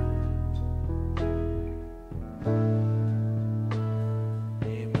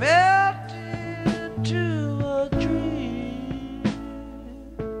 they melt into a dream,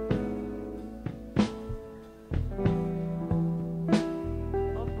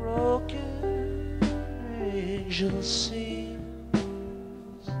 a broken angel sings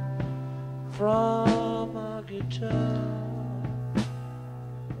from a guitar.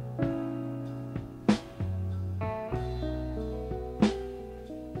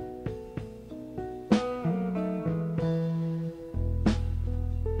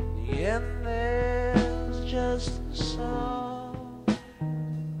 And there's just the song,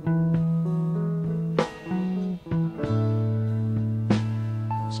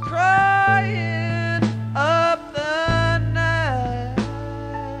 it's crying up the night,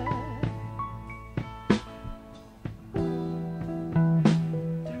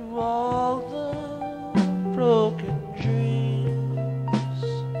 through all the broken dreams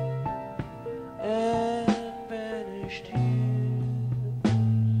and vanished years.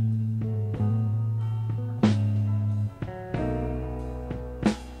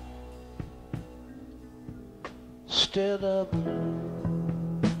 Stella Blue,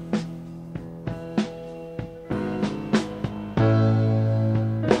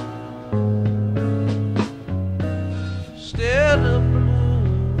 Stella Blue,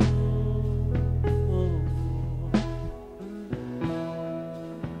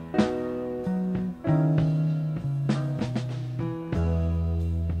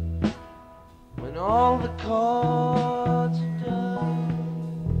 when all the cards are done,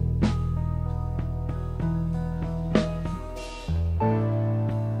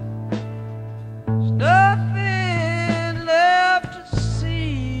 nothing left to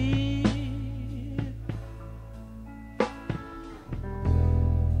see.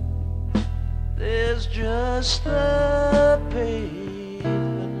 There's just the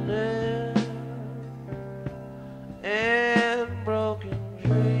pavement left and broken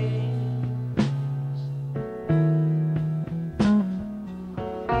dreams.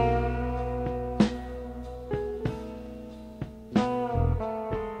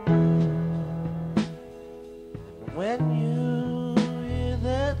 When you hear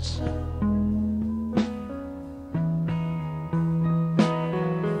that song,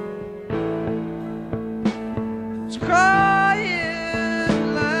 it's crying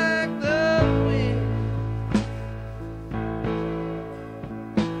like the wind,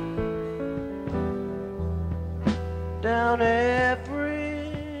 down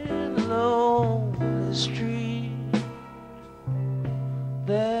every lonely street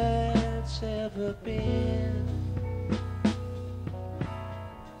that's ever been.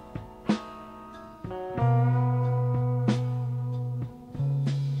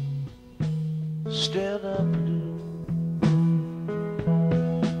 Stella Blue,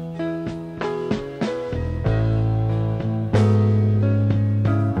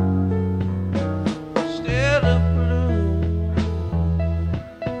 Stella Blue,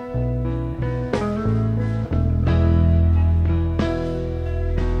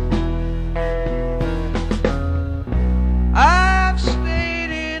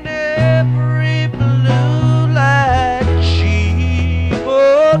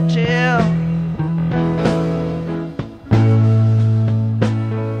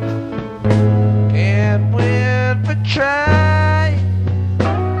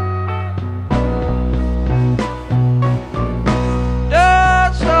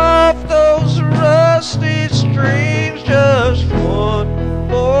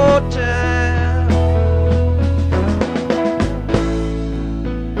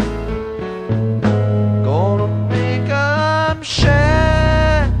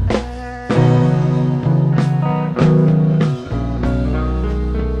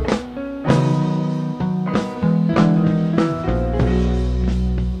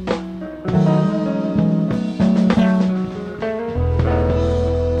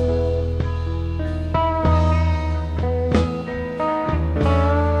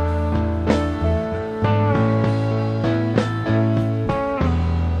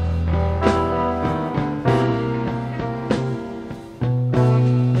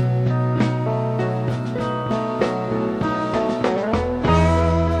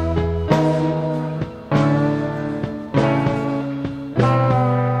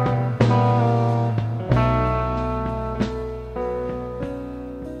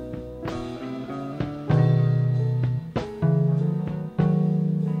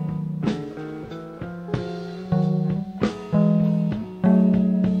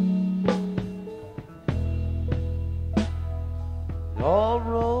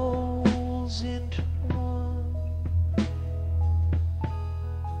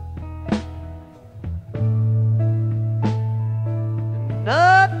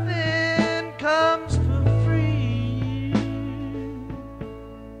 Nothing comes for free.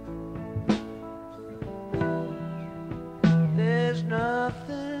 There's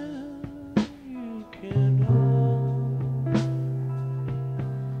nothing you can hold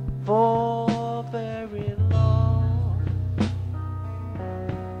for very long.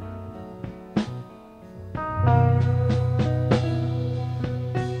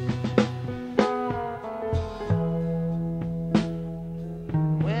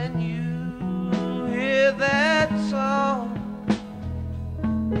 When you hear that song,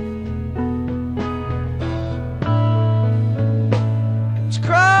 it's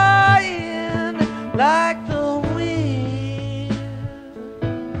crying like the wind.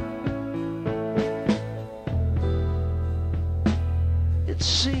 It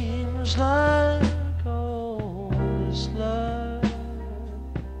seems like all this love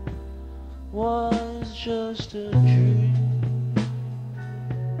was just a dream.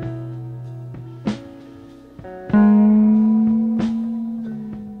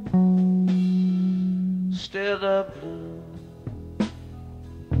 Stella Blue,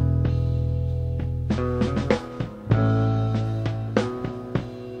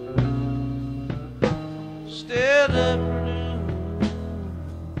 Stella Blue,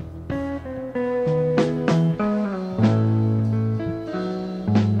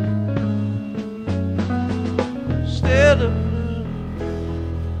 Stella Blue.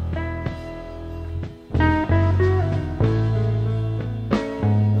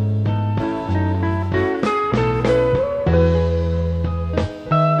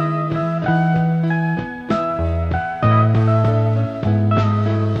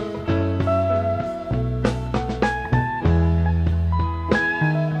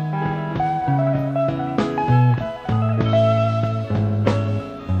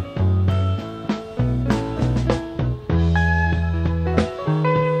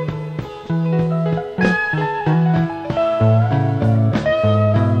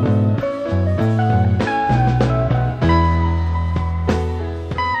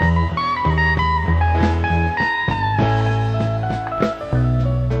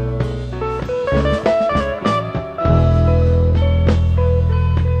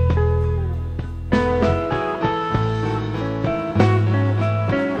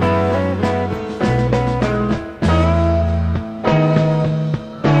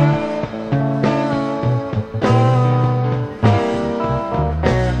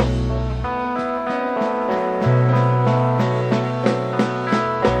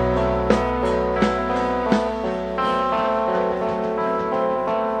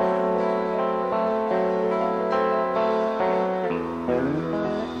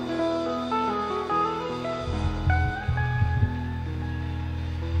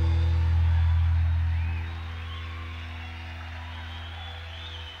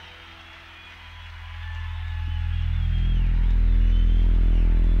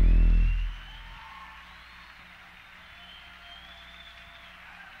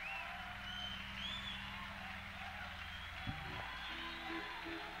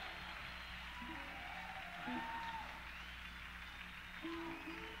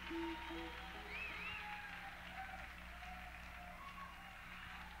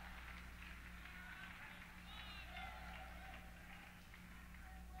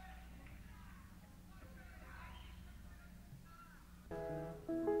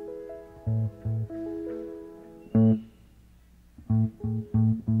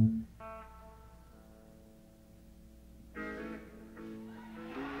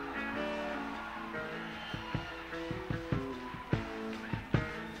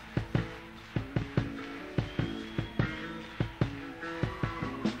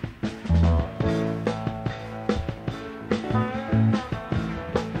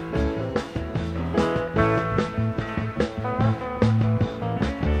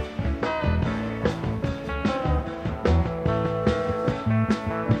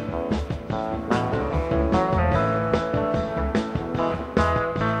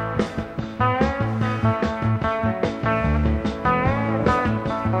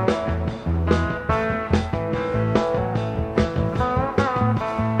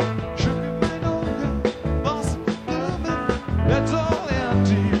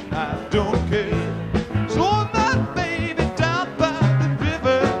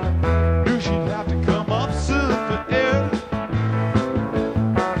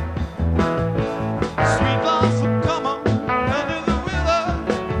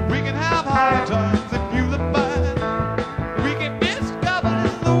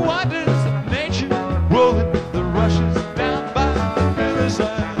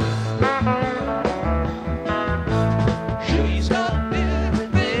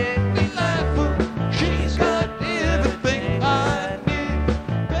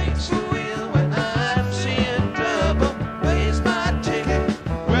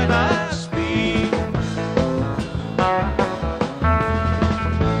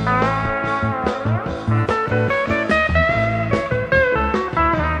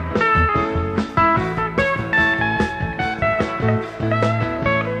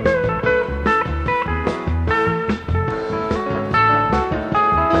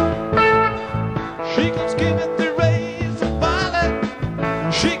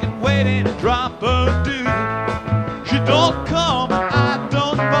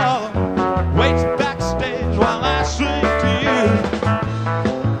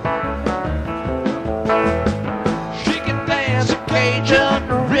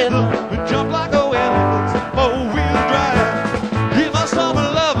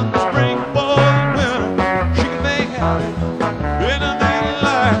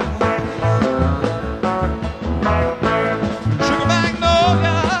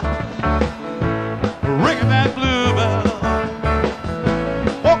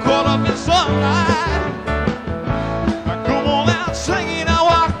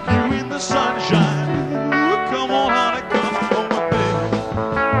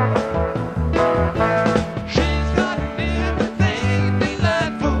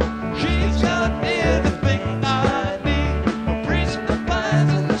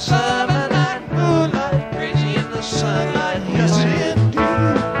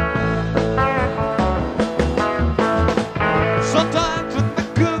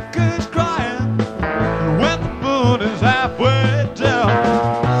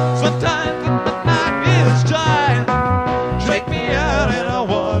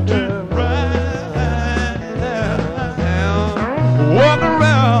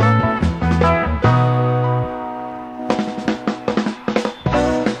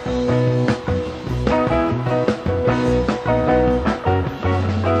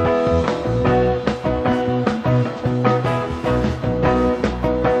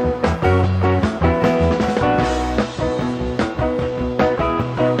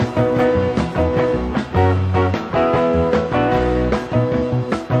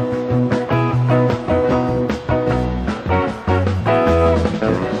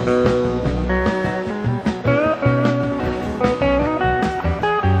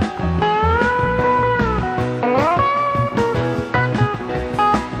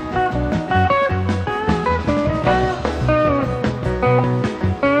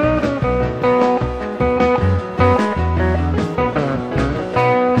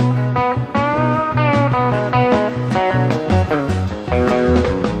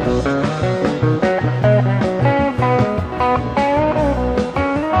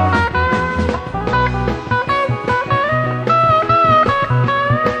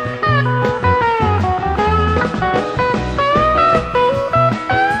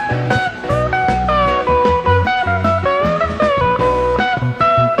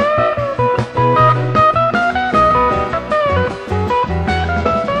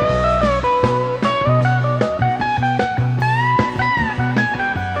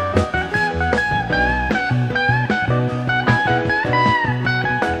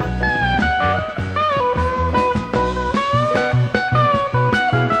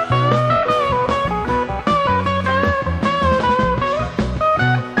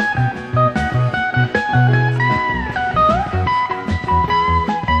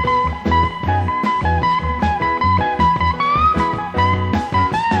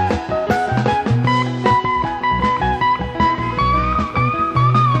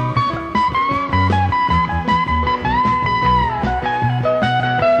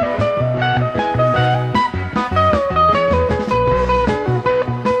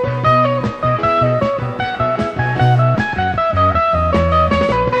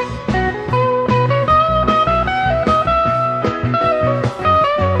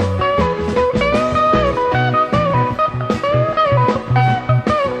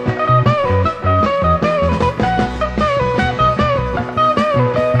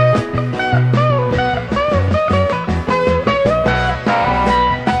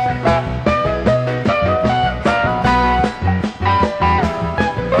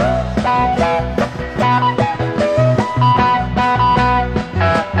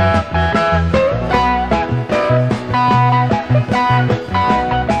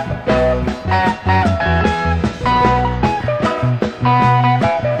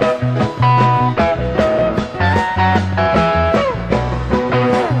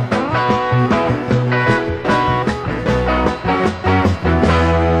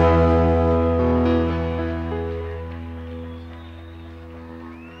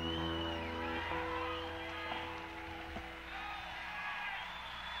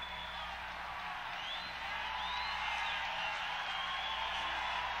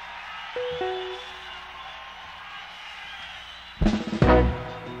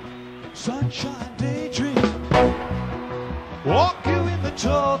 sunshine daydream. Walk you in the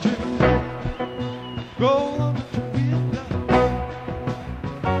tall tree, roll up the window,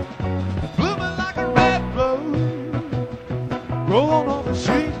 blooming like a red rose, roll on the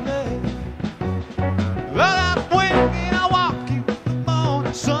sweet lake. Well, I'm waiting, I walk you in the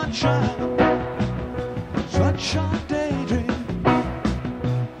morning sunshine, sunshine daydream,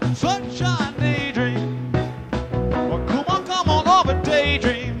 sunshine daydream. Well, come on over,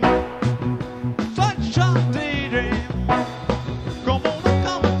 daydream, sunshine daydream. Come on,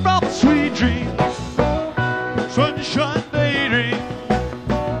 coming from a sweet dream, sunshine daydream.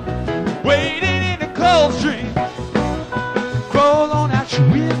 Waiting in the cold stream, roll on out your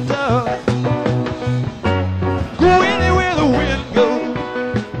window, go anywhere the wind goes,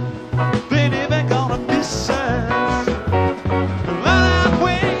 they never gonna miss us. Well, I'm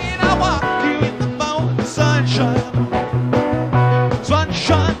waiting, I walk you in the morning sunshine,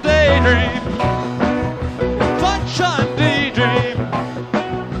 sunshine daydream, sunshine daydream.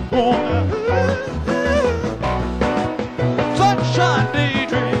 Oh, sunshine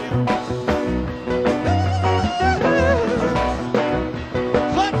daydream,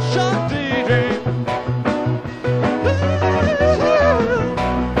 sunshine daydream.